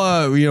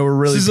 we're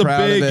really This is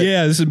proud a big, of it.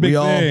 yeah, this is a big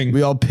thing.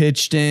 We all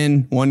pitched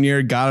in one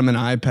year, got him an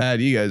iPad.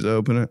 You guys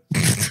open it.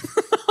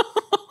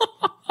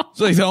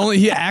 It's like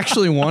he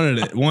actually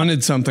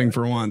wanted something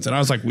for once. And I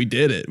was like, we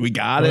did it. We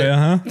got it.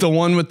 Yeah, huh? The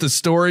one with the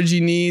storage he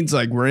needs,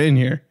 like we're in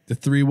here. The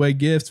 3-way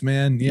gift,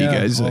 man. Yeah, you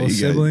guys,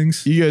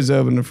 siblings. You guys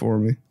opened it for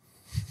me.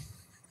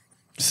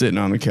 Sitting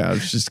on the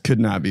couch, just could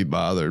not be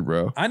bothered,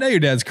 bro. I know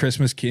your dad's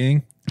Christmas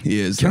king. He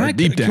is.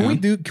 Deep down.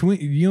 Can we,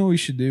 you know what we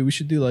should do? We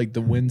should do like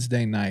the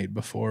Wednesday night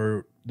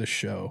before the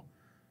show.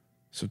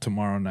 So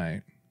tomorrow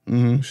night.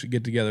 We should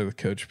get together with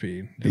Coach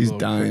P. He's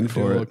dying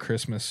for it. Do a little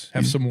Christmas.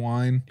 Have some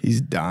wine. He's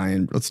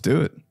dying. Let's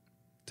do it.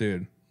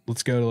 Dude,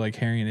 let's go to like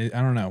Harry and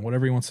I don't know,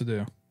 whatever he wants to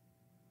do.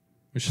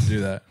 We should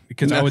do that.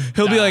 Because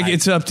He'll be like,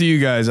 it's up to you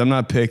guys. I'm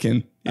not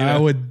picking. I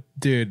would,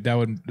 dude,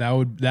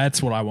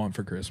 that's what I want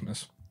for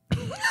Christmas.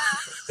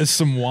 It's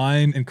some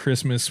wine and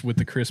Christmas with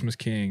the Christmas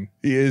King.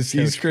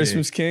 He's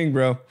Christmas King,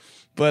 bro.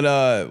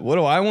 But what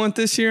do I want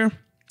this year?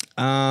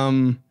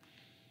 Wow,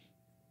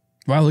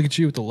 look at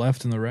you with the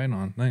left and the right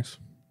on. Nice.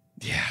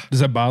 Yeah. Does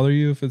that bother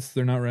you if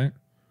they're not right?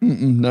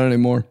 Not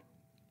anymore.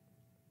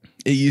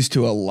 It used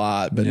to a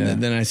lot, but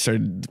then I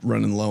started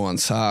running low on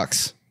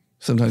socks.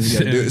 Sometimes you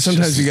got to do it.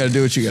 Sometimes you got to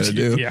do what you got to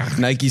do. Yeah.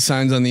 Nike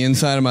signs on the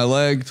inside of my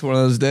leg. It's one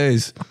of those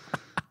days.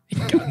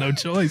 You got no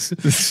choice.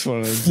 This is one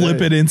of those Flip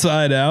days. it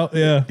inside out.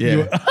 Yeah.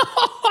 Yeah.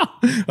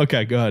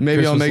 Okay, go ahead.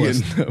 Maybe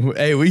Christmas I'll make it.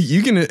 Hey,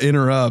 you can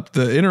interrupt.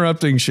 The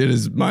interrupting shit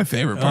is my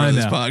favorite part of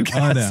this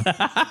podcast.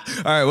 I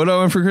know. All right, what do I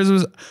want for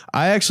Christmas?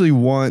 I actually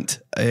want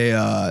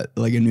a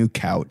new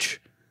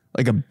couch,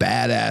 like a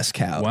badass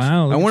couch.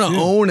 Wow, I want look to at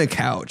you. own a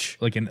couch.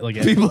 like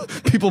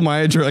People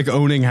my age are like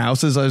owning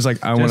houses. I was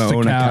like, I want to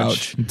own a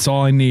couch. That's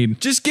all I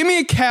need. Just give me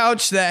a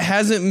couch that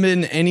hasn't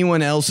been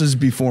anyone else's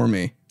before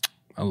me.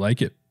 I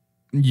like it.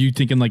 You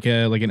thinking like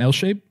an L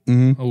shape?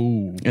 Mm-hmm.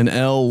 Oh, An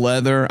L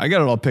leather. I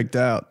got it all picked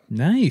out.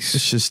 nice.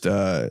 It's just What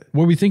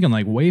are we thinking?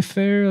 Like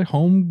Wayfair, like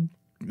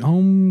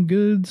home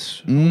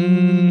goods,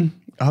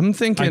 I'm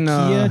thinking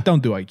IKEA.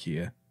 Don't do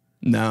IKEA.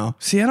 No.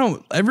 See,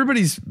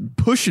 everybody's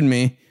pushing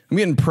me. I'm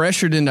getting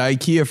pressured into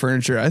IKEA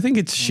furniture. I think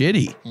it's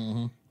shitty.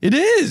 Mm-hmm. It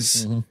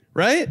is,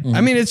 right? Mm-hmm.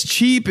 I mean, it's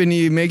cheap and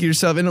you make it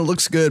yourself and it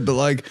looks good, but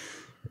like,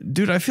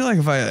 dude, I feel like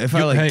if I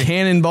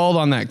cannonballed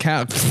on that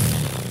couch,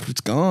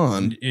 it's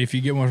gone. If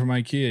you get one from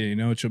IKEA, you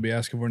know what you'll be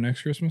asking for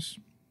next Christmas?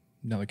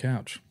 Another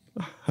couch.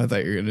 I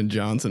thought you were going to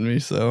Johnson me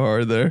so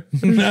hard there.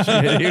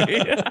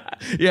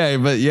 Yeah,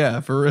 but yeah,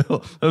 for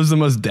real. That was the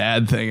most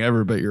dad thing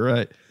ever, but you're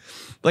right.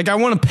 like I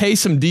want to pay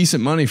some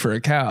decent money for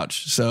a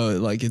couch, so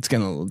like it's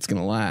gonna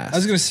last. I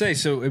was gonna say,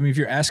 so I mean, if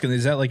you're asking,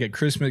 is that like a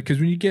Christmas? Because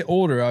when you get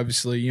older,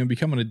 obviously,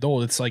 become an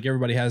adult, it's like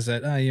everybody has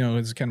that.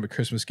 It's kind of a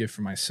Christmas gift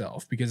for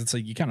myself, because it's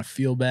like you kind of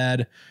feel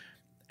bad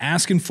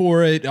asking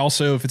for it.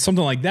 Also, if it's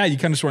something like that, you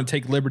kind of just want to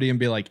take liberty and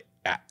be like,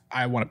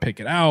 I want to pick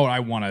it out.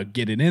 I want to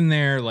get it in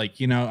there. Like,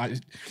 your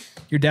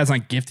dad's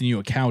not gifting you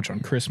a couch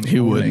on Christmas. He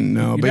wouldn't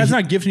know. Your dad's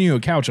not gifting you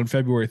a couch on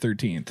February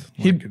 13th.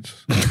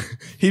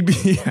 He'd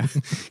be,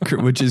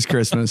 which is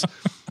Christmas.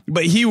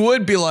 But he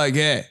would be like,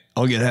 hey,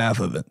 I'll get half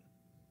of it.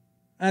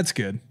 That's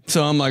good.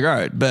 So I'm like, all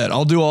right, bet.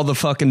 I'll do all the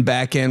fucking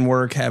back end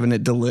work, having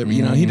it delivered.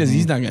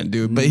 He's not going to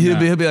do it. But he'll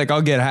be like,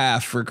 I'll get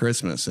half for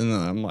Christmas. And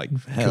then I'm like,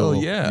 hell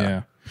cool. yeah.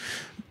 Yeah.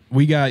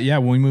 We got,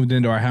 when we moved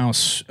into our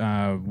house,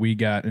 we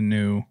got a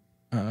new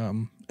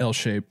L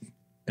shape,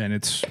 and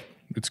it's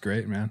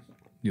great, man.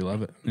 You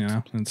love it,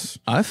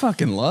 I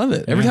fucking love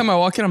it. Every time I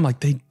walk in, I'm like,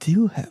 they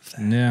do have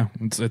that. Yeah,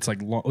 it's like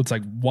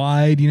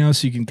wide,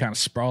 so you can kind of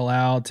sprawl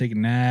out, take a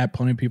nap.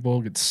 Plenty of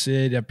people could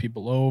sit, have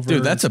people over.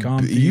 Dude, that's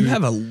you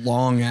have a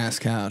long ass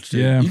couch.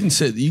 Dude. Yeah, you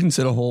can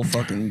sit a whole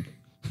fucking.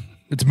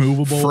 It's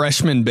movable.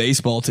 Freshman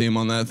baseball team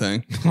on that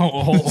thing.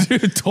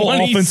 Dude,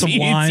 20 offensive seats,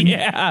 line.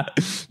 Yeah.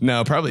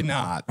 No, probably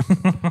not.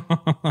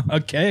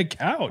 Okay, a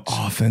couch.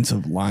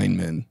 Offensive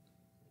lineman.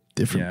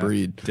 Different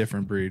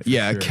breed.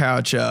 Yeah, sure.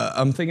 Couch.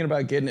 I'm thinking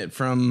about getting it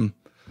from,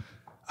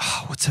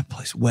 what's that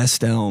place?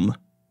 West Elm.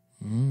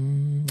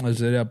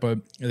 Is it up at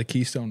the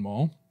Keystone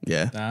Mall?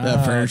 Yeah,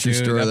 that furniture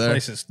store that there. That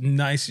place is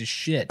nice as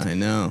shit. I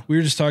know. We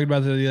were just talking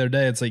about that the other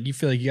day. It's like you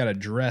feel like you got to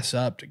dress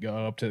up to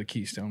go up to the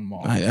Keystone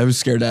Mall. I was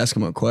scared to ask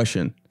him a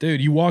question. Dude,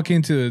 you walk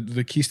into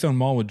the Keystone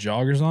Mall with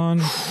joggers on,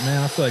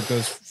 man, I feel like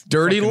those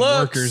dirty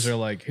workers are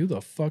like, who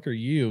the fuck are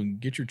you?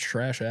 Get your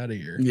trash out of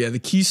here. Yeah, the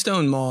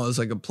Keystone Mall is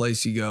like a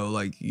place you go,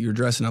 like you're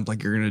dressing up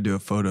like you're going to do a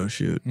photo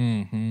shoot.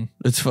 Mm-hmm.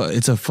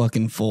 It's a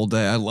fucking full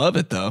day. I love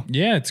it though.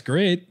 Yeah, it's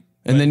great.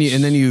 And then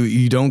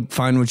you don't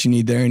find what you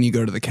need there, and you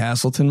go to the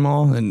Castleton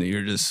Mall, and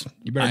you're just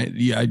I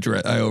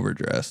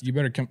overdressed. You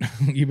better come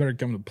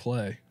to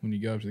play when you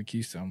go up to the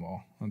Keystone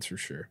Mall. That's for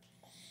sure.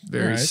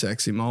 Very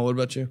sexy mall. What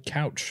about you?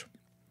 Couch.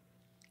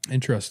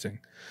 Interesting.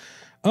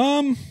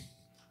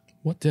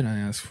 What did I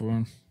ask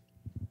for?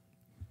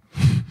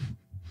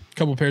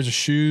 Couple pairs of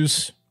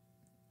shoes.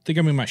 I think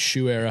I'm in my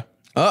shoe era.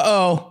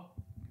 Uh-oh.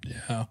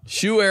 Yeah.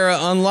 Shoe era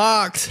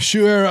unlocked.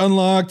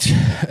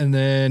 And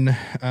then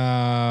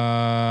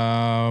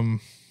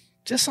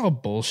just all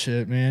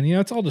bullshit, man.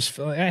 It's all just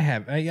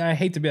I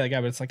hate to be like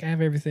that, but it's like I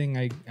have everything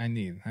I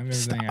need. I have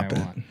everything I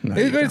want. No,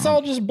 it's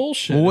all just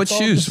bullshit. Well, what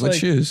shoes?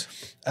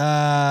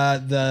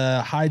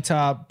 The high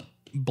top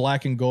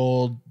black and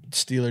gold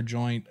Steeler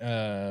joint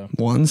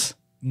ones?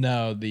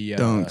 No, the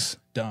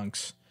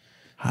Dunks.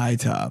 High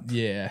top.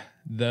 Yeah.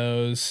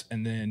 Those,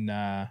 and then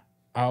I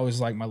always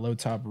like my low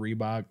top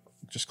Reebok.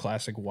 Just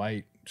classic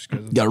white. Just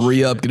got to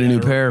re-up, get a new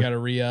pair. Got to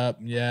re-up,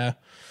 yeah.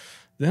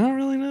 Then I don't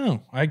really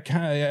know. I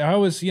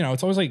always,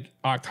 it's always like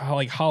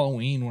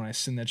Halloween when I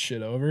send that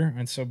shit over,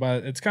 and so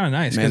but it's kind of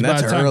nice. Man,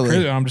 that's by the time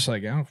early. I'm just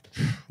like,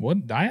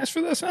 what? Did I ask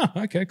for this? Oh,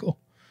 okay, cool.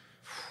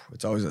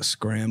 It's always a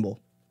scramble.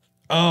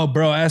 Oh,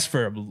 bro, I asked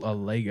for a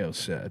Lego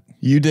set.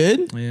 You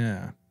did?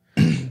 Yeah.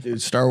 Dude,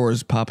 Star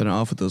Wars popping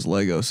off with those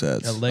Lego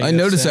sets. I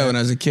noticed that when I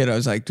was a kid. I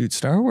was like, dude,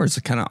 Star Wars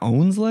kind of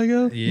owns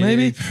Lego,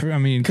 maybe? I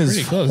mean,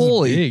 pretty close.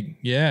 Holy, it's big.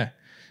 Yeah.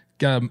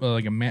 Got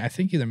like I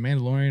think either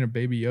Mandalorian or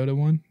Baby Yoda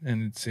one.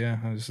 And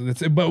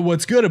but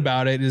what's good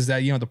about it is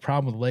that, the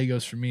problem with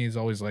Legos for me is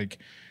always like,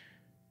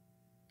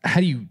 what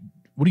do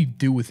you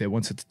do with it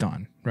once it's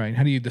done, right?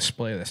 How do you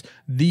display this?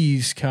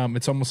 These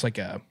it's almost like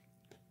a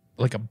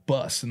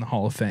bus in the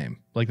Hall of Fame.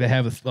 Like they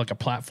have a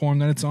platform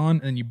that it's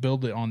on, and you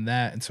build it on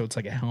that, and so it's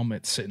like a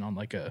helmet sitting on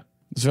like a.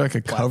 Is there like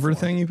a cover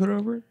thing you put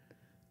over it?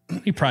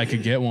 You probably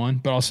could get one,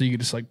 but also you could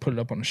just like put it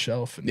up on a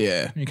shelf. And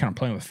you're kind of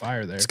playing with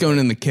fire there. It's going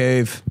in the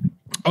cave.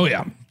 Oh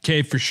yeah,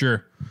 cave for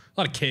sure. A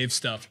lot of cave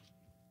stuff.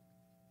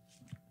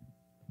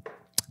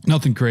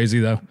 Nothing crazy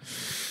though.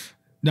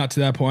 Not to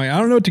that point. I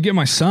don't know what to get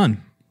my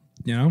son.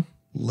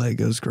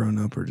 Legos growing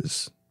up are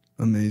just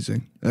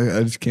amazing.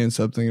 I just can't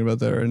stop thinking about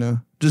that right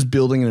now. Just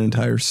building an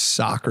entire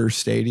soccer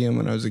stadium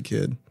when I was a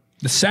kid.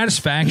 The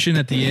satisfaction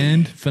at the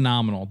end,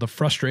 phenomenal. The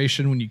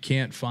frustration when you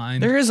can't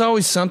find. There is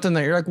always something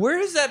that you're like, where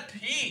is that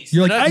piece?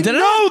 You're like, I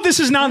know this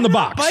is not in the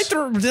box. Did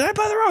I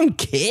buy the wrong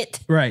kit?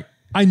 Right.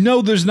 I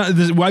know there's not.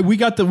 Why we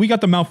got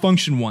the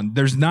malfunction one.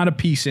 There's not a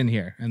piece in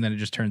here, and then it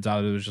just turns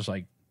out it was just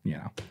like,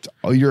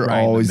 Oh, you're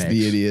always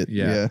the idiot.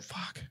 Yeah.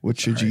 Fuck. What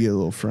should you get,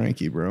 little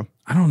Frankie, bro?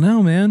 I don't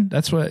know, man.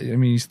 That's what I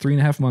mean. He's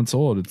 3.5 months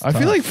old. I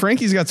feel like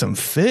Frankie's got some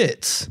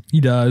fits. He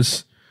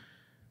does.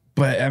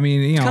 But I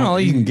mean, kind of all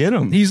you can get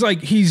him. He's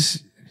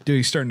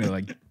starting to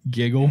like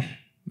giggle.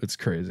 It's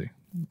crazy.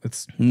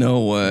 It's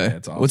no way. Yeah,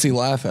 it's awesome. What's he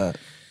laugh at?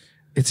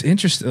 It's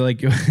interesting.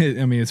 Like,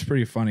 I mean, it's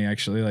pretty funny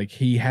actually. Like,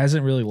 he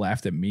hasn't really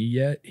laughed at me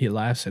yet. He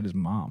laughs at his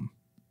mom,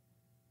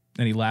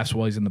 and he laughs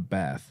while he's in the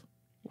bath.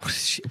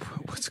 What's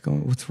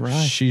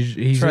right?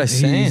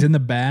 He's in the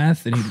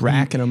bath and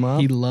cracking him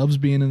up. He loves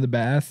being in the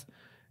bath,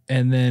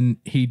 And then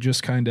he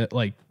just kind of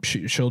like,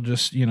 she'll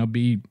just,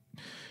 be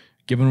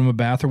giving him a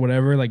bath or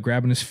whatever, like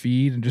grabbing his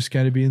feet and just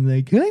kind of being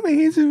like, "Hey, my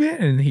handsome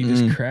man," and he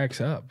just cracks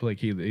up. Like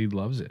he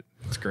loves it.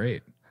 It's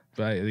great.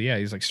 But yeah,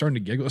 he's like starting to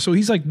giggle. So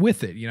he's like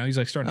with it, he's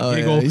like starting to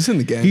giggle. Yeah, he's in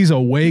the game. He's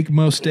awake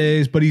most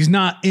days, but he's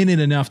not in it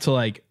enough to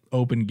like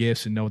open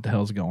gifts and know what the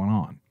hell's going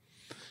on.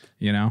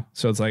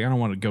 So it's like, I don't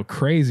want to go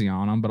crazy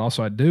on him, but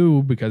also I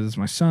do because it's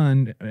my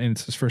son and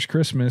it's his first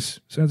Christmas.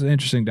 So that's an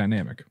interesting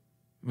dynamic.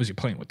 Was he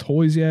playing with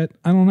toys yet?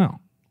 I don't know.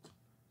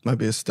 Might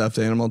be a stuffed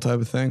animal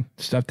type of thing.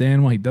 Stuffed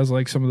animal. He does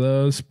like some of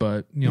those,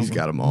 but he's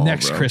got them all.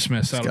 Next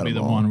Christmas, that'll be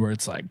the one where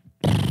it's like,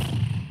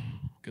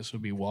 guess we'll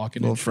be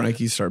walking. Little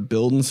Frankie start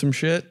building some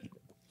shit.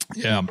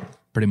 Yeah,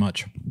 pretty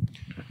much.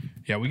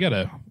 Yeah, we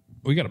gotta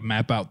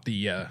map out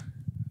the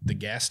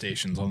gas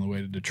stations on the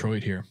way to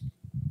Detroit here.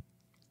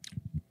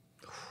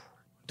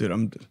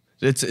 Dude,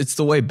 it's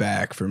the way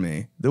back for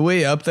me. The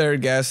way up there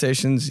at gas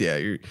stations,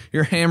 yeah,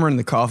 you're hammering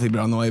the coffee, but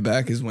on the way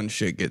back is when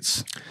shit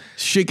gets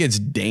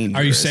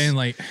dangerous. Are you saying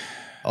like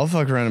I'll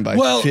fuck around and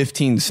buy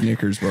 15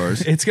 Snickers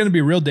bars? It's gonna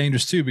be real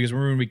dangerous too because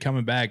we're gonna be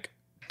coming back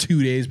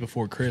 2 days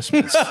before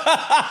Christmas.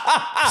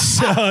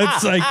 So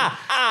it's like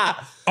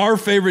our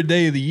favorite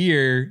day of the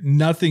year.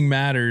 Nothing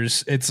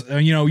matters. It's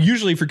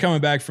usually if you're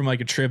coming back from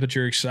like a trip that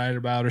you're excited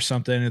about or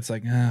something, it's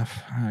like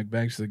fuck,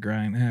 back to the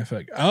grind.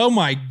 Fuck. Oh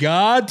my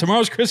God,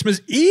 tomorrow's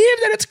Christmas Eve.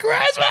 Then it's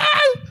Christmas.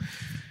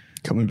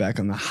 Coming back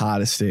on the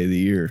hottest day of the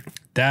year.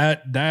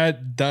 That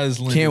does.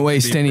 Can't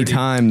waste any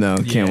time though.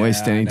 Can't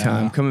waste any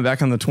time. Coming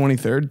back on the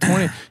 23rd.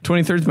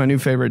 23rd is my new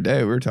favorite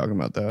day. We were talking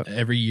about that.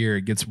 Every year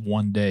it gets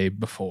one day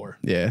before.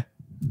 Yeah.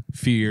 A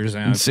few years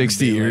now. In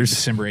 60 years. Like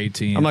December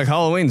 18th. I'm like,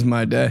 Halloween's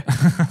my day.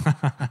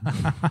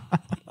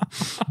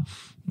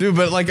 Dude,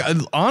 but like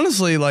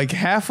honestly, like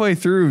halfway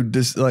through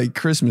this, like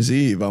Christmas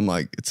Eve, I'm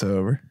like, it's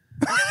over.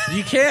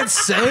 You can't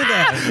say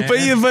that,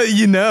 man.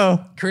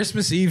 but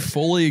Christmas Eve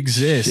fully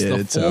exists. Shit, the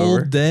it's full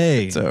over.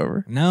 day. It's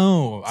over.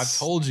 No, I've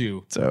told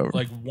you. It's over.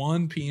 Like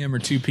 1 p.m. or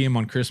 2 p.m.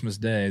 on Christmas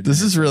Day.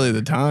 This is really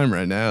the time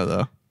right now,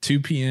 though. 2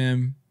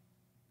 p.m.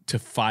 to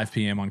 5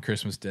 p.m. on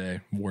Christmas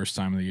Day. Worst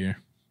time of the year.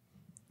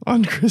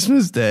 On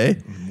Christmas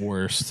Day?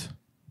 Worst.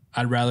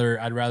 I'd rather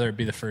it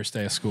be the first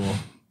day of school.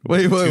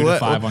 Wait, 2 to what?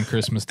 5 on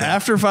Christmas Day.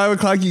 After 5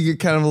 o'clock, you get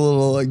kind of a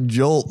little like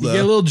jolt. Though. You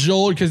get a little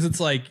jolt because it's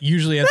like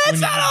usually That's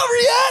not over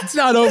yet. It's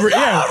not over.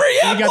 Not over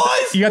yet,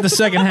 you got the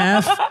second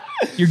half.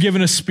 You're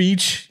giving a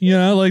speech,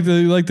 like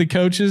the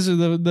coaches or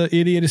the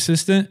idiot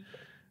assistant.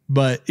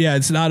 But yeah,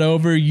 it's not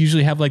over. You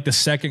usually have like the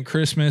second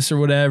Christmas or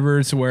whatever.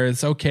 It's where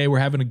it's okay. We're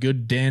having a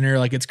good dinner.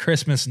 Like it's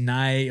Christmas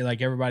night.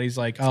 Like everybody's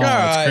like, oh,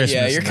 it's Christmas.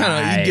 Yeah, you're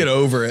kind of, you get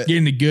over it.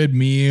 Getting a good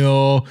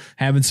meal,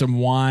 having some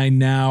wine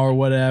now or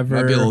whatever.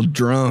 Might be a little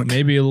drunk.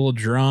 Maybe a little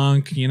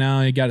drunk. You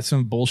got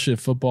some bullshit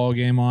football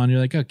game on. You're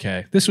like,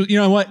 okay, this was, you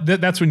know what?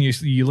 That's when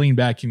you lean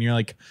back and you're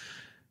like,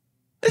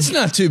 it's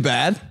not too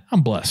bad.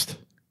 I'm blessed.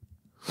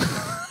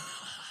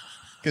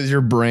 Because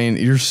your brain,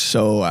 you're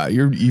so out.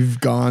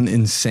 You've gone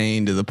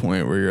insane to the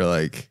point where you're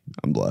like,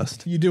 I'm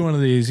blessed. You do one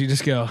of these. You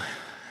just go.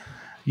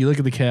 You look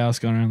at the chaos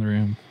going around the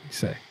room. You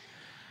say,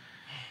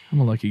 I'm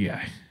a lucky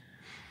guy.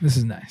 This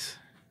is nice.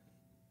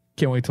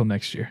 Can't wait till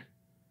next year.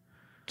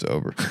 It's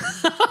over.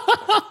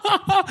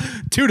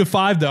 2 to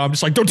 5 though. I'm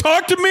just like, don't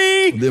talk to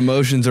me. The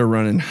emotions are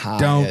running high.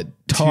 Don't at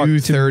talk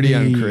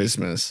 2:30 on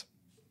Christmas.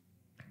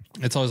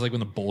 It's always like when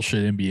the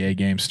bullshit NBA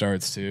game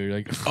starts too. You're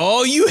like,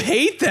 oh, you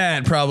hate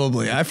that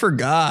probably. I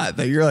forgot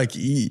that you're like,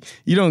 you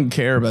don't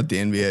care about the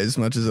NBA as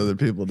much as other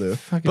people do.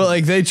 But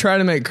like they try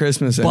to make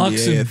Christmas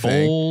Bucks NBA and a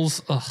thing.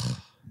 Bulls. Ugh.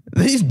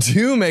 They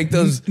do make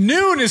those.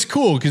 Noon is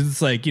cool because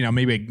it's like,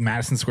 maybe like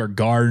Madison Square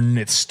Garden.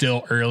 It's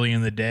still early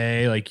in the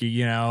day. Like,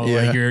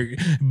 like your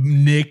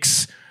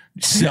Knicks,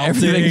 Celtics.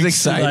 Everything's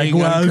exciting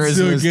like, wow, on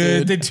Christmas, so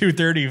good. dude. The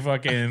 2:30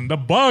 fucking the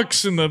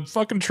Bucks and the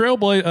fucking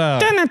Trailblazers.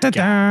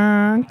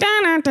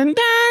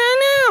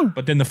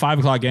 But then the 5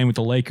 o'clock game with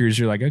the Lakers,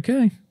 you're like,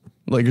 okay.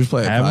 Lakers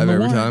play at 5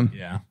 every time.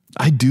 Yeah.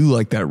 I do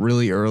like that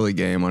really early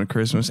game on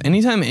Christmas.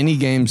 Anytime any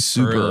game's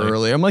super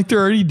early, I'm like, they're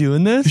already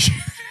doing this?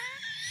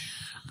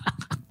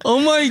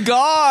 Oh my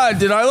God.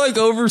 Did I like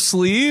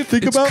oversleep?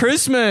 It's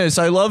Christmas.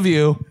 I love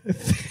you.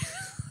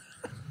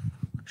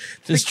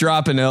 Just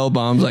dropping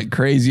L-bombs like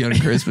crazy on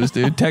Christmas,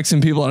 dude.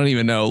 Texting people I don't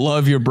even know.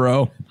 Love you,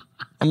 bro.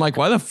 I'm like,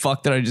 why the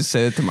fuck did I just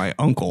say that to my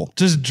uncle?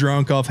 Just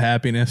drunk off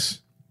happiness.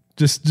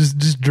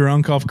 Just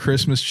drunk off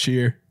Christmas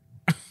cheer.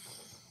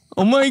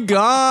 Oh my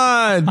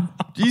God.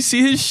 Do you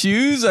see his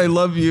shoes? I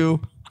love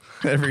you.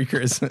 Every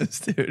Christmas,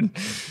 dude.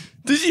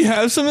 Did you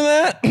have some of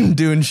that?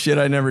 Doing shit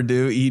I never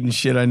do, eating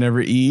shit I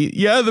never eat.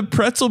 Yeah, the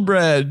pretzel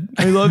bread.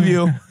 I love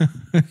you.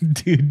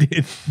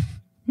 Dude.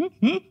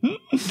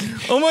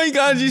 Oh my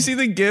God, did you see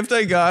the gift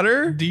I got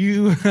her? Do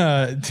you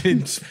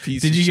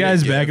did you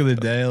guys back in the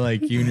day,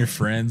 like you and your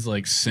friends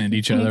like send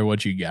each other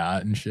what you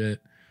got and shit?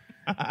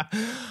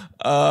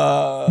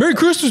 Merry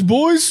Christmas,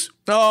 boys.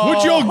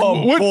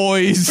 Oh,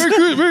 boys.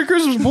 Merry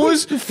Christmas,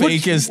 boys.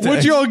 Fakest.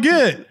 What'd y'all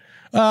get?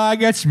 I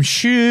got some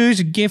shoes,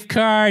 a gift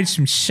card,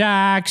 some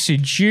socks, a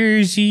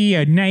jersey,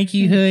 a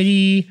Nike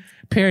hoodie,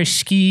 pair of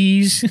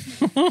skis.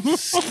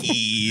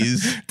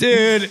 Skis.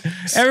 Dude,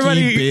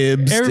 everybody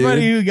bibs,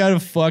 everybody dude. who got a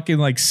fucking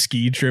like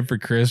ski trip for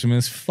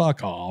Christmas,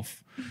 fuck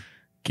off.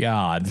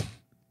 God.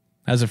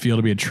 How's it feel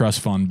to be a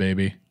trust fund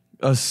baby?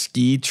 A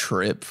ski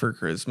trip for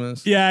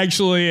Christmas? Yeah,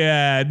 actually,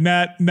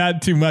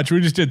 not too much. We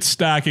just did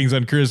stockings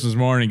on Christmas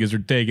morning because we're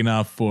taking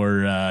off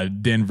for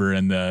Denver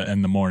in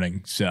the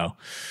morning. So,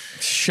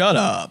 shut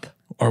up.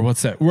 Or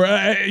what's that?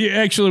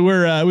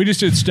 We just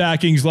did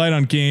stockings, light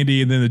on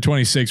candy, and then the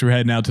 26th we're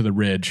heading out to the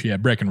Ridge. Yeah,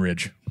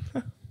 Breckenridge.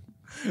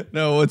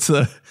 No, what's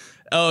the?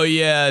 Oh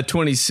yeah,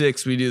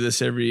 26. We do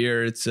this every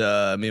year. It's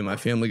me and my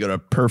family go to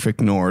Perfect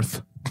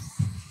North.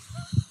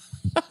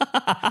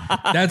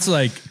 That's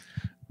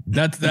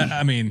that's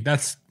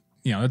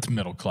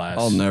middle class.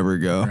 I'll never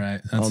go.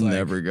 Right. I'll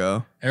never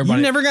go. Everybody,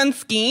 You've never gone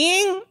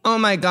skiing? Oh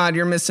my God,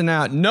 you're missing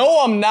out.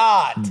 No, I'm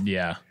not.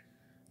 Yeah.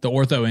 The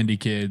ortho indie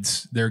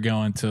kids, they're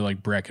going to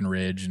like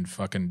Breckenridge and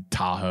fucking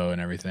Tahoe and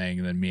everything.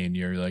 And then me and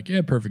you are like,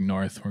 yeah, Perfect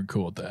North. We're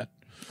cool with that.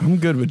 I'm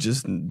good with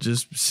just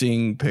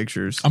seeing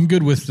pictures. I'm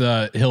good with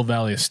Hill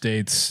Valley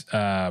Estates.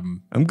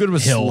 I'm good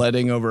with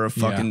sledding over a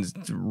fucking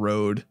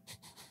road.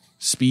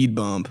 Speed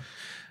bump.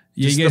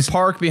 Yeah, just the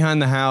park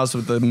behind the house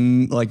with the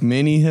like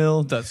mini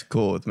hill. That's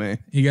cool with me.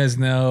 You guys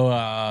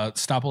know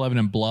Stop 11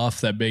 and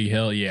Bluff, that big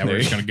hill? Yeah, we're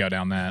just going to go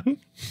down that.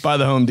 By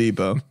the Home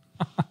Depot.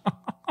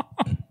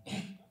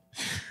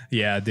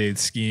 Yeah, dude,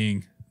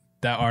 skiing.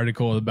 That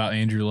article about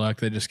Andrew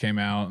Luck that just came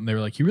out, and they were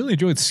like, he really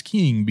enjoyed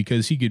skiing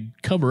because he could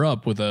cover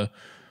up with a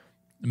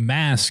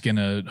mask and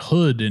a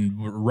hood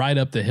and ride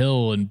up the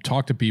hill and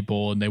talk to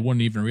people, and they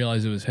wouldn't even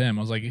realize it was him.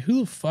 I was like, who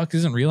the fuck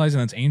isn't realizing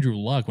that's Andrew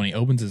Luck when he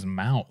opens his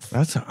mouth?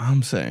 That's what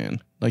I'm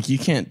saying. Like, you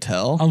can't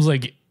tell. I was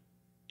like,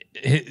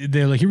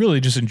 they're like, he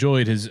really just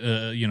enjoyed his,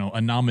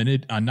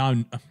 anonymity. I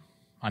don't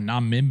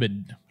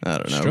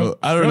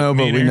know,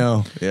 but we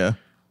know. Yeah.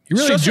 He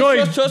really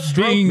enjoyed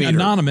being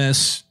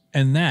anonymous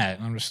and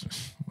that. I'm just,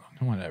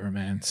 whatever,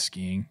 man.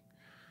 Skiing.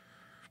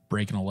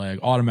 Breaking a leg.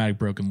 Automatic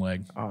broken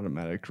leg.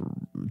 Automatic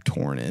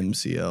torn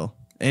MCL.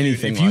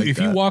 Anything Dude, if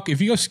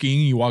you go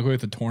skiing and you walk away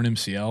with a torn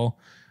MCL,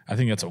 I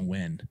think that's a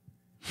win.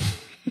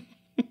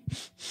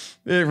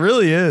 It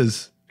really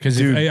is. Because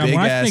when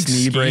I think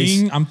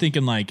skiing, I'm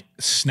thinking like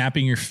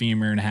snapping your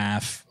femur in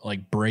half,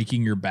 like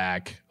breaking your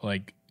back,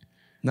 like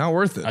not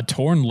worth it. A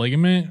torn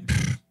ligament,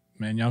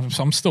 man.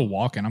 I'm still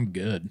walking. I'm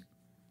good.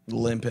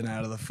 Limping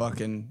out of the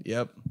fucking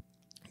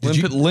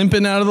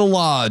limping out of the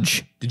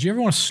lodge. Did you ever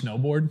want to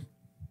snowboard?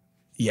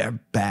 Yeah,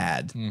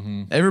 bad.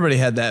 Mm-hmm. Everybody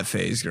had that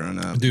phase growing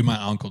up. Dude,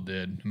 my uncle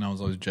did, and I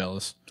was always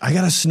jealous. I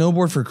got a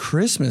snowboard for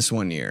Christmas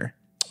one year.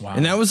 Wow.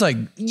 And that was like,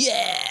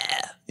 yeah.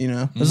 You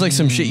know, it was like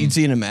some shit you'd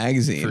see in a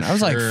magazine. I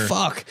was like,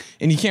 fuck.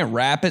 And you can't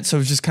wrap it, so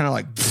it's just kind of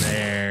like,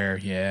 there,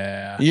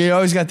 yeah. You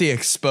always got the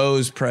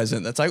exposed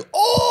present that's like,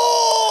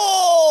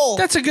 oh!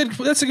 That's a good,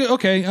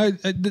 okay.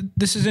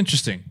 This is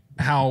interesting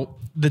how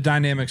the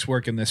dynamics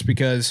work in this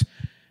because,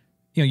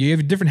 you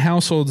have different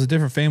households,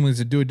 different families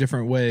that do it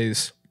different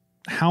ways.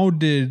 How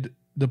did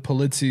the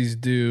Politzis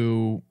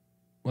do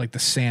like the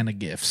Santa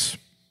gifts?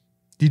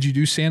 Did you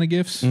do Santa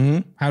gifts?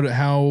 Mm-hmm.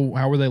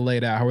 How were they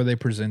laid out? How were they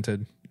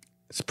presented?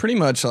 It's pretty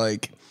much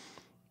like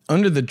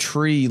under the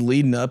tree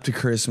leading up to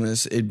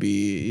Christmas. It'd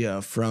be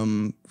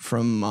from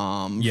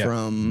mom,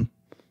 from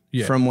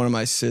one of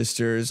my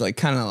sisters, like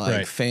kind of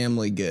like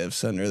family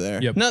gifts under there.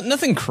 Yep.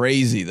 Nothing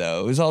crazy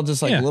though. It was all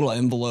just like little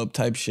envelope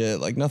type shit,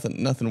 like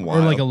nothing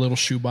wild. Or like a little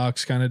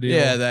shoebox kind of deal.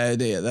 Yeah,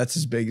 that's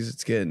as big as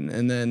it's getting.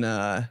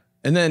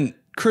 And then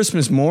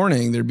Christmas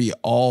morning there'd be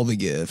all the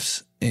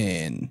gifts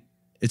and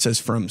it says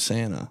from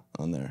Santa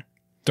on there.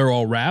 They're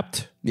all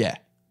wrapped? Yeah.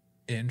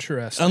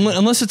 Interesting.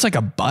 Unless it's like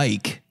a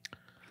bike.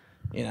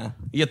 You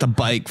get the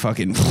bike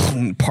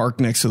fucking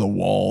parked next to the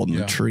wall and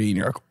the tree and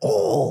you're like,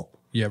 oh.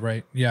 Yeah,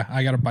 right. Yeah,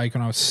 I got a bike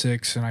when I was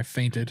 6 and I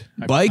fainted.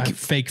 I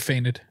fake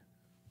fainted.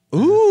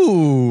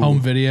 Ooh.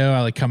 Home video.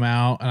 I like come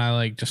out and I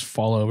like just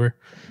fall over.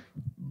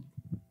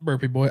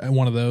 Burpee boy.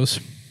 One of those.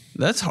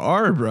 That's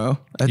hard, bro.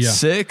 At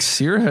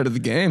 6, you're ahead of the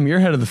game. You're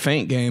ahead of the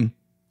faint game.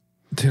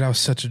 Dude, I was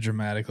such a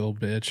dramatic little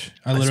bitch.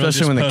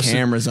 Especially when the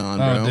camera's on,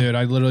 bro. Oh, dude,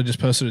 I literally just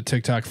posted a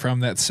TikTok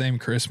from that same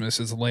Christmas.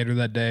 It's later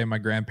that day. My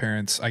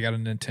grandparents, I got a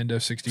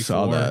Nintendo 64.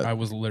 Saw that. I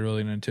was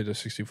literally a Nintendo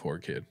 64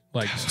 kid.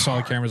 Like, saw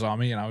the cameras on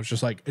me, and I was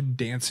just like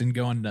dancing,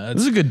 going nuts.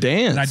 This is a good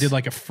dance. And I did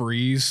like a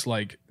freeze,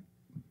 like,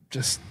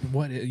 just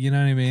what, you know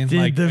what I mean? Did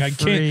like, the I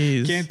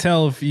freeze. can't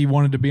tell if he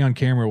wanted to be on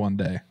camera one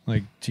day.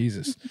 Like,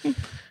 Jesus.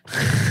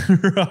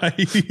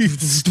 Right.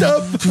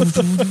 Stop.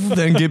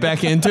 Then get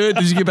back into it.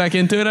 Did you get back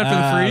into it after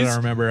the freeze? I don't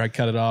remember. I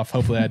cut it off.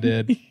 Hopefully I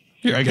did.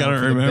 I gotta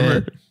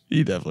remember.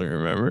 You definitely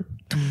remember.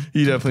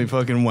 You definitely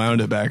fucking wound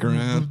it back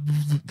around.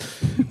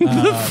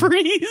 The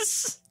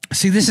freeze.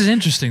 See, this is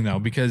interesting though,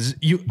 because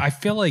I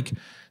feel like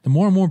the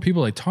more and more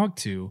people I talk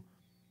to,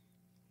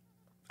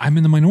 I'm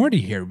in the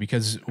minority here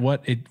because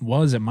what it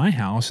was at my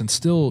house and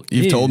still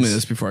You've told me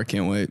this before. I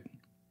can't wait.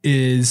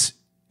 Is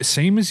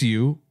same as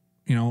you.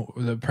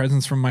 The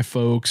presents from my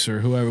folks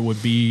or whoever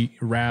would be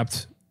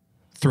wrapped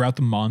throughout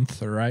the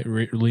month, all right,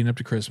 leading up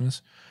to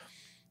Christmas.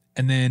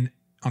 And then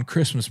on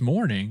Christmas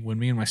morning, when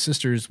me and my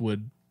sisters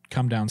would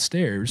come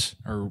downstairs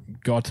or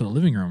go out to the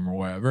living room or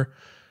whatever,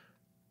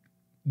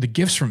 the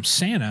gifts from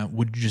Santa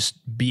would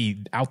just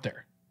be out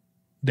there.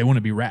 They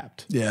wouldn't be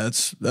wrapped. Yeah,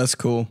 that's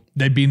cool.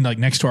 They'd be like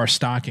next to our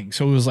stocking.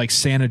 So it was like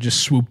Santa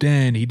just swooped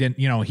in. He didn't,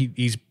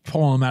 he's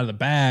pulling them out of the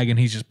bag and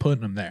he's just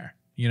putting them there.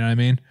 You know what I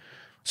mean?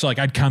 So like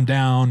I'd come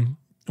down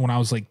when I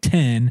was like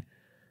 10.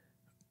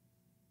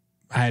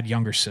 I had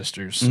younger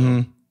sisters.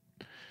 So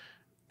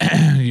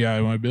yeah,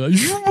 I want to be like,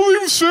 you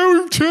believe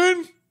Santa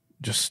 10?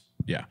 Just,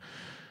 yeah.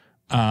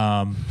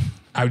 I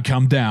would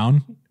come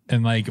down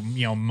and like,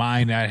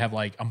 mine, I'd have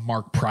like a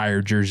Mark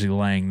Pryor jersey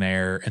laying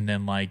there and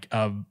then like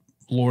a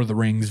Lord of the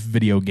Rings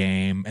video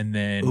game, and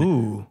then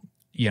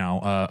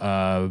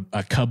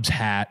a Cubs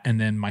hat, and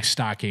then my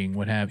stocking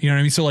would have, you know what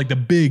I mean? So like the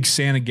big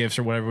Santa gifts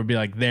or whatever would be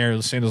like there.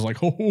 Santa's like,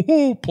 ho, ho,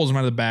 ho, pulls them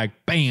out of the bag,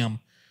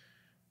 bam.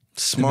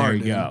 Smart. There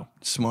you go.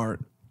 Smart.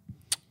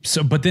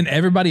 So, but then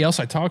everybody else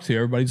I talked to,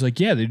 everybody's like,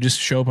 yeah, they just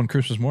show up on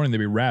Christmas morning, they'd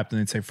be wrapped, and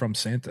they'd say from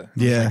Santa.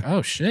 Yeah. Like,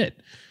 oh shit.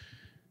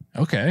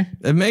 Okay.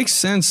 It makes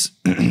sense,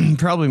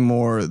 probably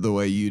more the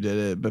way you did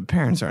it, but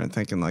parents aren't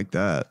thinking like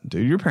that,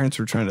 dude. Your parents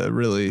were trying to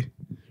really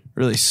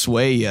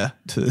sway you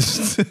to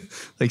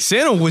like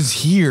Santa was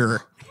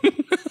here.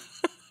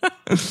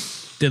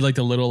 Did like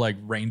the little like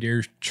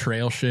reindeer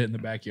trail shit in the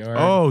backyard.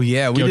 Oh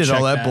yeah, we did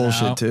all that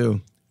bullshit out. too.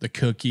 The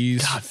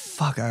cookies. God,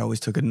 fuck! I always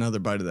took another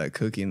bite of that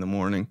cookie in the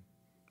morning.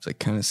 It's like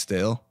kind of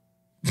stale.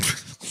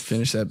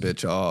 Finish that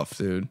bitch off,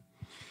 dude.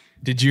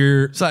 Did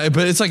your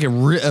but it's like a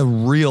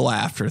real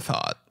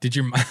afterthought. Did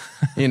your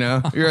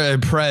you're at a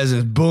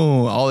present,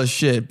 boom, all this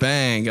shit,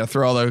 bang, gotta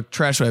throw all the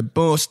trash away,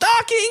 boom,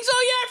 stockings.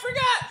 Oh yeah, I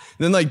forgot.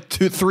 Then like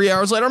 2-3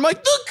 hours later, I'm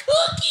like, the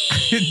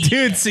cookie,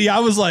 dude. See, I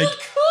was like, the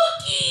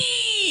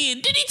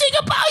cookie. Did he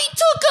take a bite? He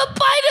took a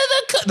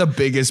bite of the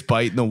biggest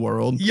bite in the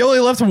world. You only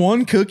left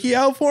one cookie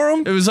out for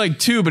him? It was like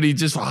 2, but he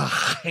just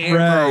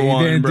hammer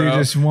one, didn't bro. do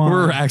just one.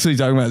 We're actually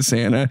talking about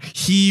Santa.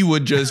 He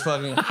would just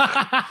fucking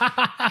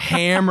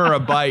hammer a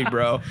bite,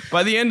 bro.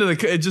 By the end of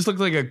it just looked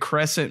like a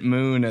crescent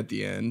moon at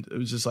the end. It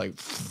was just like,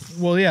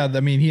 well, yeah. I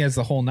mean, he has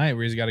the whole night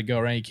where he's got to go,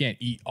 right? He can't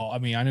eat all. I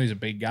mean, I know he's a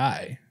big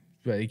guy,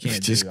 but he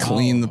can't just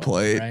clean the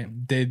plate.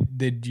 Right?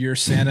 Did your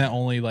Santa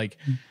only like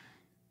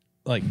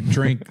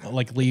drink,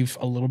 like leave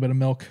a little bit of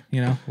milk,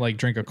 like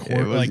drink a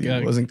quart?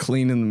 It wasn't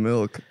cleaning the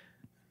milk.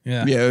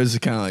 Yeah. Yeah, it was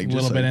kind of like a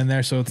little bit in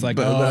there. So it's like,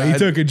 he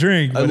took a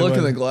drink. I look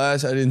in the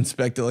glass. I'd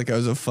inspect it like I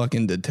was a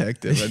fucking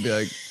detective. I'd be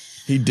like,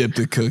 he dipped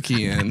a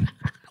cookie in.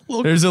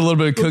 There's a little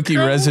bit of cookie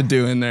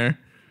residue in there.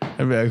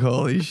 I'd be like,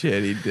 holy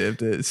shit, he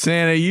dipped it.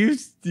 Santa, you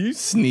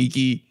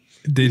sneaky.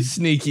 You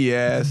sneaky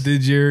ass.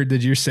 Did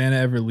your Santa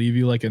ever leave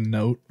you like a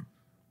note?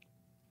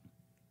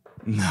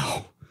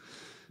 No.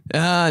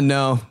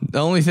 No.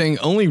 The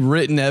only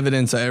written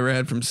evidence I ever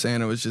had from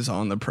Santa was just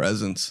on the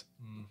presents.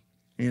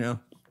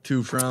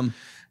 To from.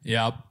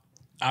 Yep.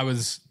 I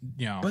was,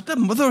 But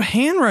the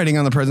handwriting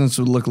on the presents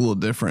would look a little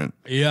different.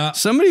 Yeah.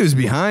 Somebody was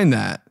behind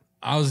that.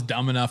 I was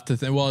dumb enough to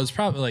think, well, it's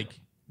probably like,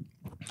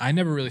 I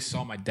never really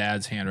saw my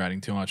dad's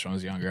handwriting too much when I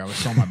was younger. I always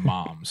saw my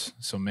mom's.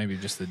 So maybe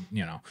just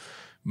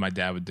my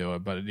dad would do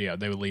it. But yeah,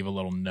 they would leave a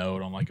little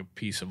note on like a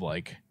piece of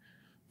like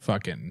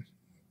fucking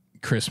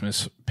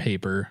Christmas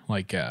paper.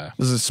 Like, this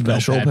is a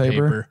special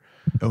paper.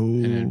 Oh,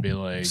 and it'd be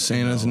like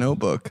Santa's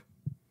notebook.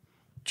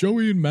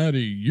 Joey and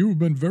Maddie, you've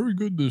been very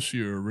good this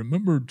year.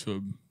 Remember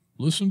to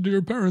listen to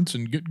your parents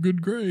and get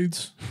good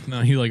grades.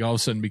 No, he like all of a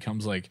sudden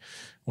becomes like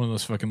one of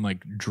those fucking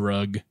like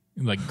drug,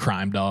 like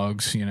crime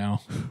dogs,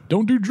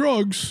 Don't do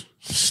drugs.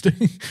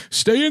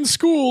 Stay in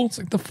school. It's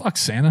like, the fuck,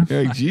 Santa?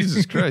 Yeah, like,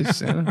 Jesus Christ,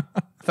 Santa.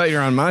 I thought you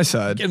were on my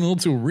side. Getting a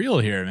little too real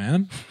here,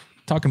 man.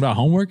 Talking about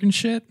homework and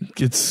shit.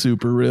 Gets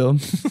super real.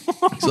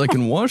 He's like,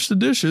 and wash the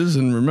dishes,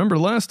 and remember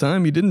last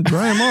time you didn't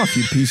dry them off,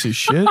 you piece of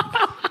shit.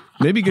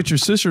 Maybe get your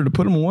sister to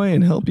put them away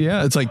and help you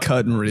out. It's like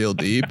cutting real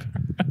deep.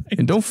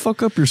 And don't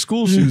fuck up your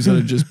school shoes that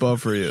I just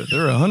bought for you.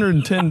 They're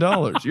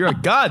 $110. You're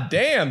like, God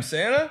damn,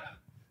 Santa.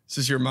 This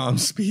is your mom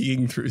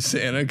speaking through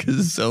Santa because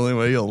it's the only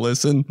way you'll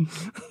listen.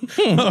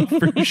 Oh,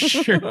 for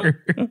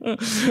sure.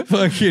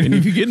 Fucking, and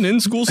if you get an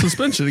in-school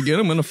suspension again,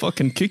 I'm going to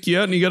fucking kick you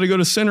out and you got to go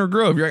to Center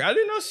Grove. You're like, I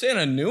didn't know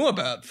Santa knew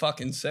about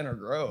fucking Center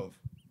Grove.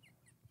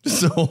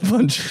 Just a whole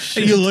bunch of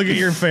shit. You look at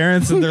your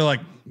parents and they're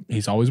like,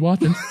 he's always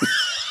watching.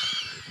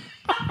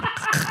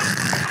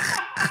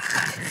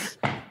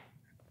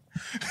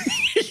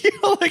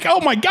 You're like, oh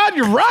my God,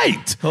 you're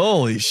right.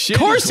 Holy shit. Of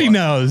course he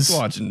knows.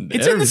 Watching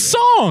it's everything. In the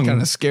song.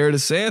 Kind of scared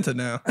of Santa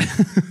now.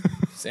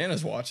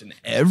 Santa's watching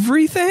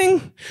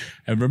everything.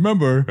 And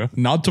remember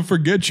not to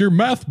forget your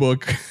math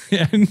book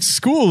in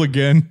school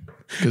again.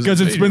 Because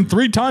it's been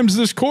 3 times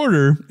this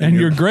quarter and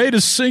your grade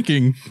is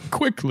sinking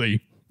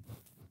quickly.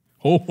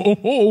 Ho, ho,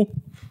 ho.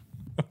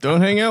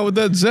 Don't hang out with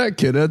that Zach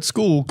kid at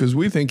school because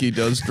we think he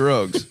does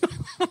drugs.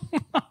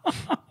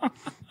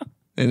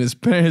 And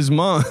his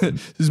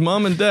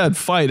mom and dad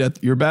fight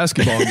at your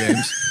basketball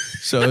games.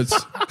 So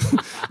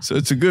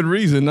it's a good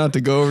reason not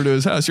to go over to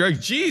his house. You're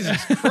like,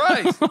 Jesus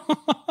Christ.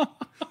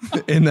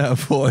 In that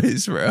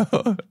voice, bro.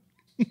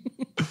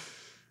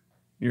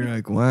 You're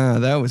like, wow,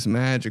 that was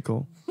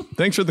magical.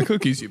 Thanks for the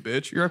cookies, you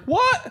bitch. You're like,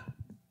 what?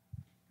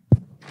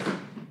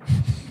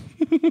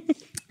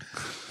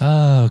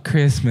 Oh,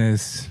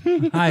 Christmas.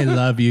 I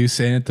love you,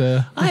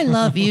 Santa. I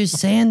love you,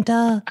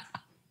 Santa.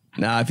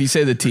 Nah, if you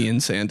say the T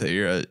in Santa,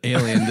 you're an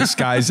alien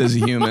disguised as a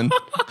human.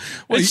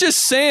 It's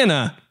just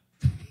Santa.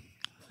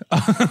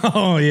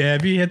 Oh, yeah.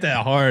 If you hit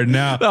that hard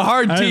now. The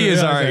hard T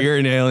is, all right, you're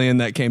an alien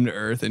that came to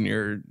Earth and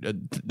you're a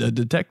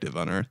detective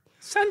on Earth.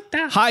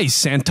 Santa. Hi,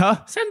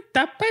 Santa.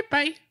 Santa,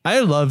 bye-bye.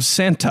 I love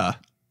Santa.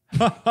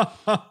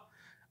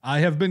 I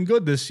have been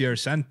good this year,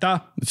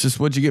 Santa. It's just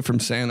what you get from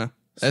Santa.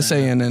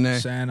 Sanna.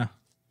 Santa.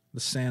 The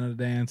Santa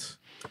dance.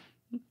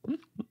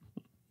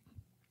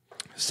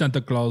 Santa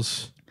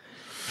Claus.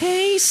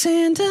 Hey,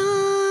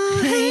 Santa.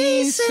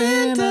 Hey,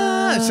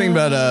 Santa. Sing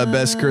about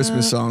best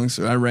Christmas songs.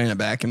 I ran it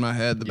back in my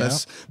head.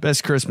 The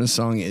best Christmas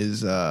song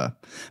is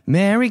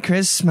Merry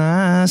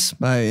Christmas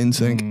by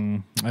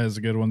NSYNC. That is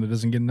a good one that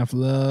doesn't get enough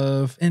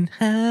love. And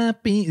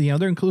happy, you know,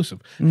 they're inclusive.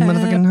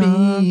 Motherfucking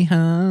happy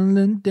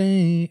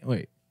holiday.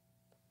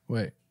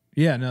 Wait.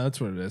 Yeah, no,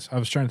 that's what it is. I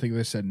was trying to think if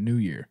they said New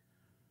Year.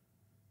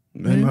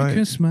 Merry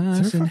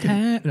Christmas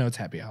and no, it's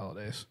Happy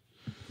Holidays.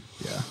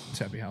 Yeah, it's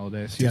Happy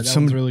Holidays. Yeah, that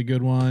one's a really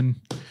good one.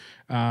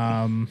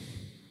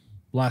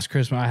 Last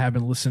Christmas, I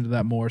haven't listened to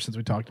that more since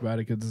we talked about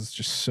it because it's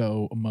just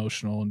so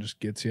emotional and just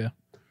gets you.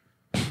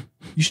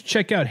 You should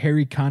check out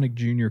Harry Connick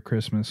Jr.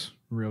 Christmas.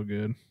 Real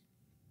good.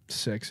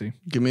 Sexy.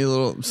 Give me a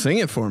little, sing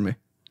it for me.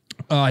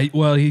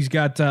 Well, he's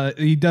got,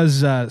 he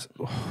does.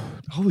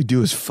 All we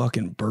do is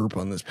fucking burp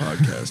on this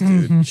podcast,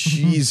 dude.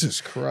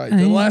 Jesus Christ.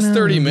 The last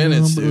 30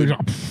 minutes, dude.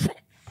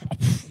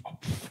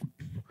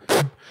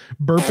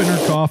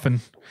 Burping or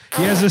coughing.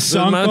 He has a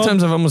song. The amount of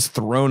times I've almost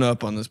thrown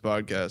up on this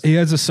podcast. He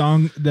has a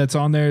song that's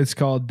on there. It's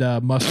called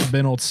Must Have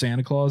Been Old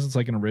Santa Claus. It's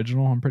like an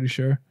original, I'm pretty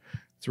sure.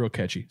 It's real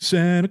catchy.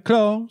 Santa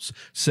Claus,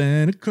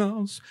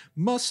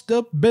 must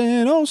have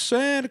been old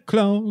Santa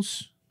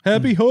Claus.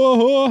 Happy ho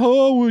ho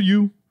ho with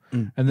you.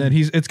 And then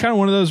it's kind of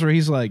one of those where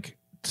he's like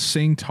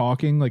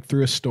talking like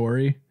through a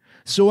story.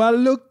 So I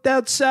looked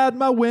outside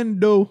my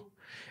window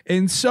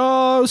and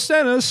saw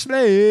Santa's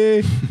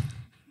sleigh.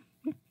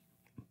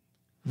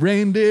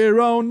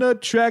 Reindeer on the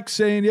track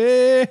saying,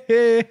 yeah,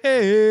 hey,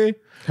 hey.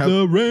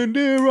 The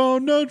reindeer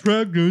on the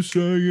track just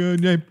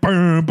saying, yeah,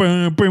 boom,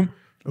 boom, boom.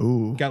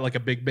 Ooh. Got like a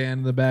big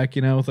band in the back,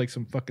 you know, with like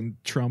some fucking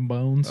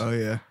trombones. Oh,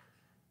 yeah.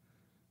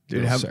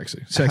 Dude,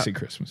 sexy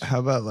Christmas. How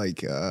about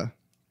like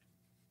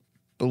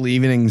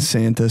believing in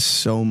Santa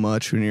so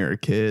much when you're a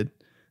kid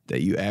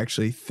that you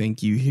actually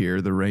think you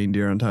hear the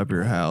reindeer on top of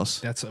your house?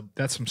 That's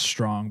some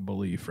strong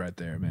belief right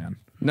there, man.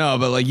 No,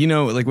 but like, you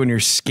know, like when you're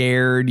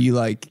scared, you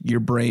like your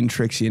brain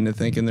tricks you into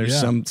thinking there's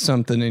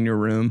something in your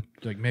room.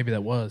 Like maybe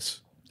that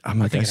was. I'm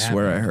like, I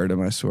swear I heard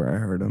him.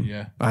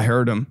 Yeah. I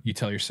heard him. You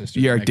tell your sister.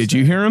 Yeah, did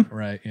you hear him?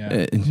 Right,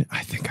 yeah.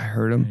 I think I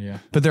heard him. Yeah.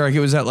 But they're like,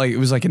 it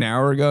was like an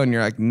hour ago, and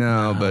you're like,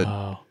 no,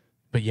 but.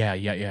 But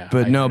yeah.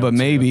 But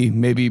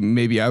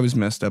maybe I was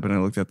messed up and I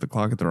looked at the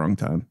clock at the wrong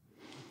time.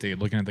 Dude,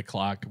 looking at the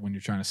clock when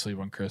you're trying to sleep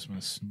on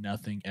Christmas,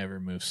 nothing ever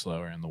moves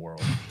slower in the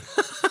world.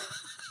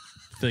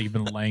 I feel like you've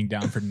been laying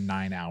down for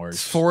 9 hours.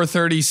 It's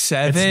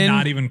 4:37. It's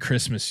not even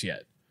Christmas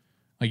yet.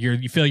 Like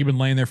you feel like you've been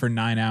laying there for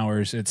 9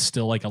 hours. It's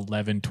still like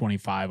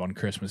 11:25 on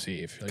Christmas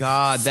Eve. Like,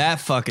 God,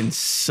 that fucking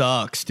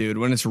sucks, dude.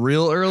 When it's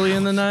real early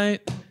in the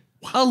night.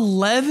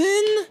 11?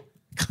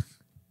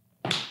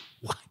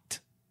 What?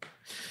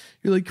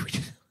 You're like,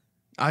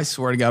 I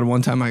swear to God,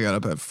 one time I got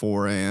up at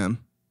 4 a.m.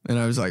 and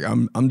I was like,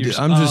 I'm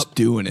just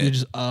doing it. You're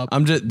just up.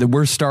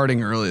 We're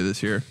starting early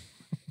this year.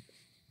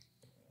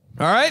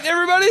 All right,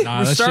 everybody,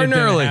 we're starting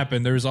early.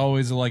 Happen. There's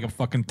always like a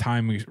fucking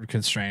time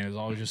constraint. It's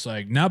always just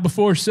like not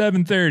before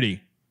 7:30.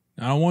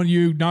 I don't want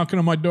you knocking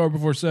on my door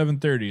before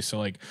 7:30. So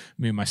like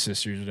me and my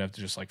sisters would have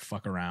to just like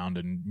fuck around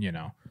and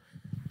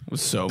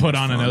put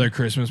on another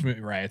Christmas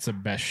movie. Right, it's the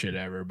best shit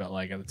ever. But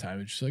like at the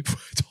time, it's just like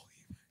it's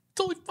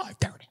only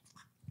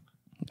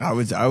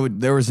 5:30.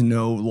 There was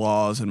no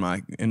laws in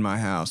my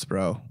house,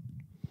 bro.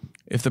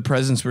 If the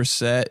presents were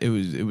set,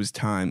 it was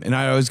time. And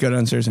I always go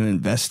downstairs and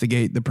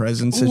investigate the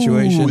present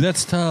situation. Ooh,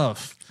 that's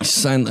tough.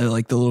 Sign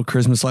like the little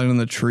Christmas light on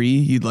the tree.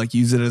 You'd like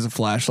use it as a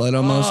flashlight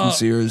almost and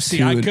see yours.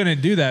 See, I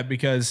couldn't do that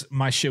because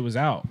my shit was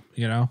out,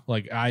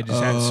 Like I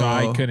just had, so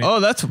I couldn't. Oh,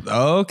 that's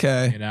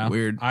okay.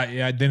 Weird.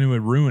 Then it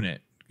would ruin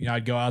it.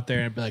 I'd go out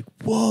there and be like,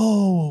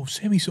 whoa,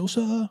 Sammy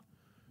Sosa.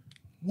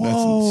 Whoa.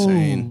 That's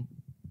insane.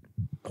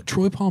 A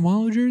Troy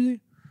Polamalu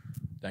jersey?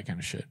 That kind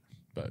of shit.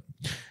 But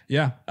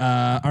yeah.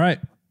 All right.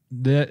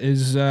 That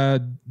is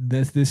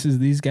this is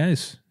these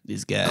guys.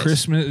 These guys.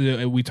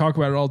 Christmas. We talk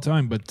about it all the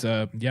time, but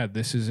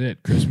this is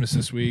it. Christmas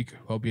this week.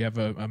 Hope you have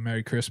a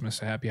Merry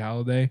Christmas, a Happy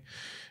Holiday.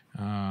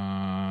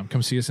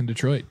 Come see us in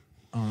Detroit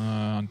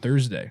on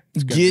Thursday.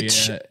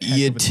 Get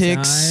your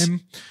ticks.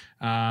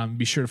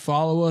 Be sure to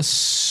follow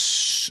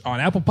us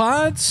on Apple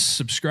Pods.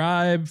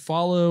 Subscribe,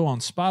 follow on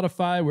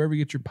Spotify, wherever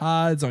you get your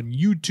pods. On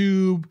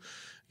YouTube.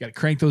 Got to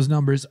crank those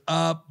numbers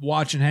up.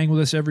 Watch and hang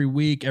with us every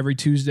week. Every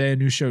Tuesday, a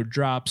new show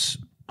drops.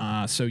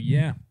 So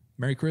yeah,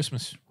 Merry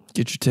Christmas.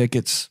 Get your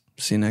tickets.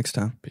 See you next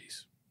time.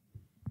 Peace.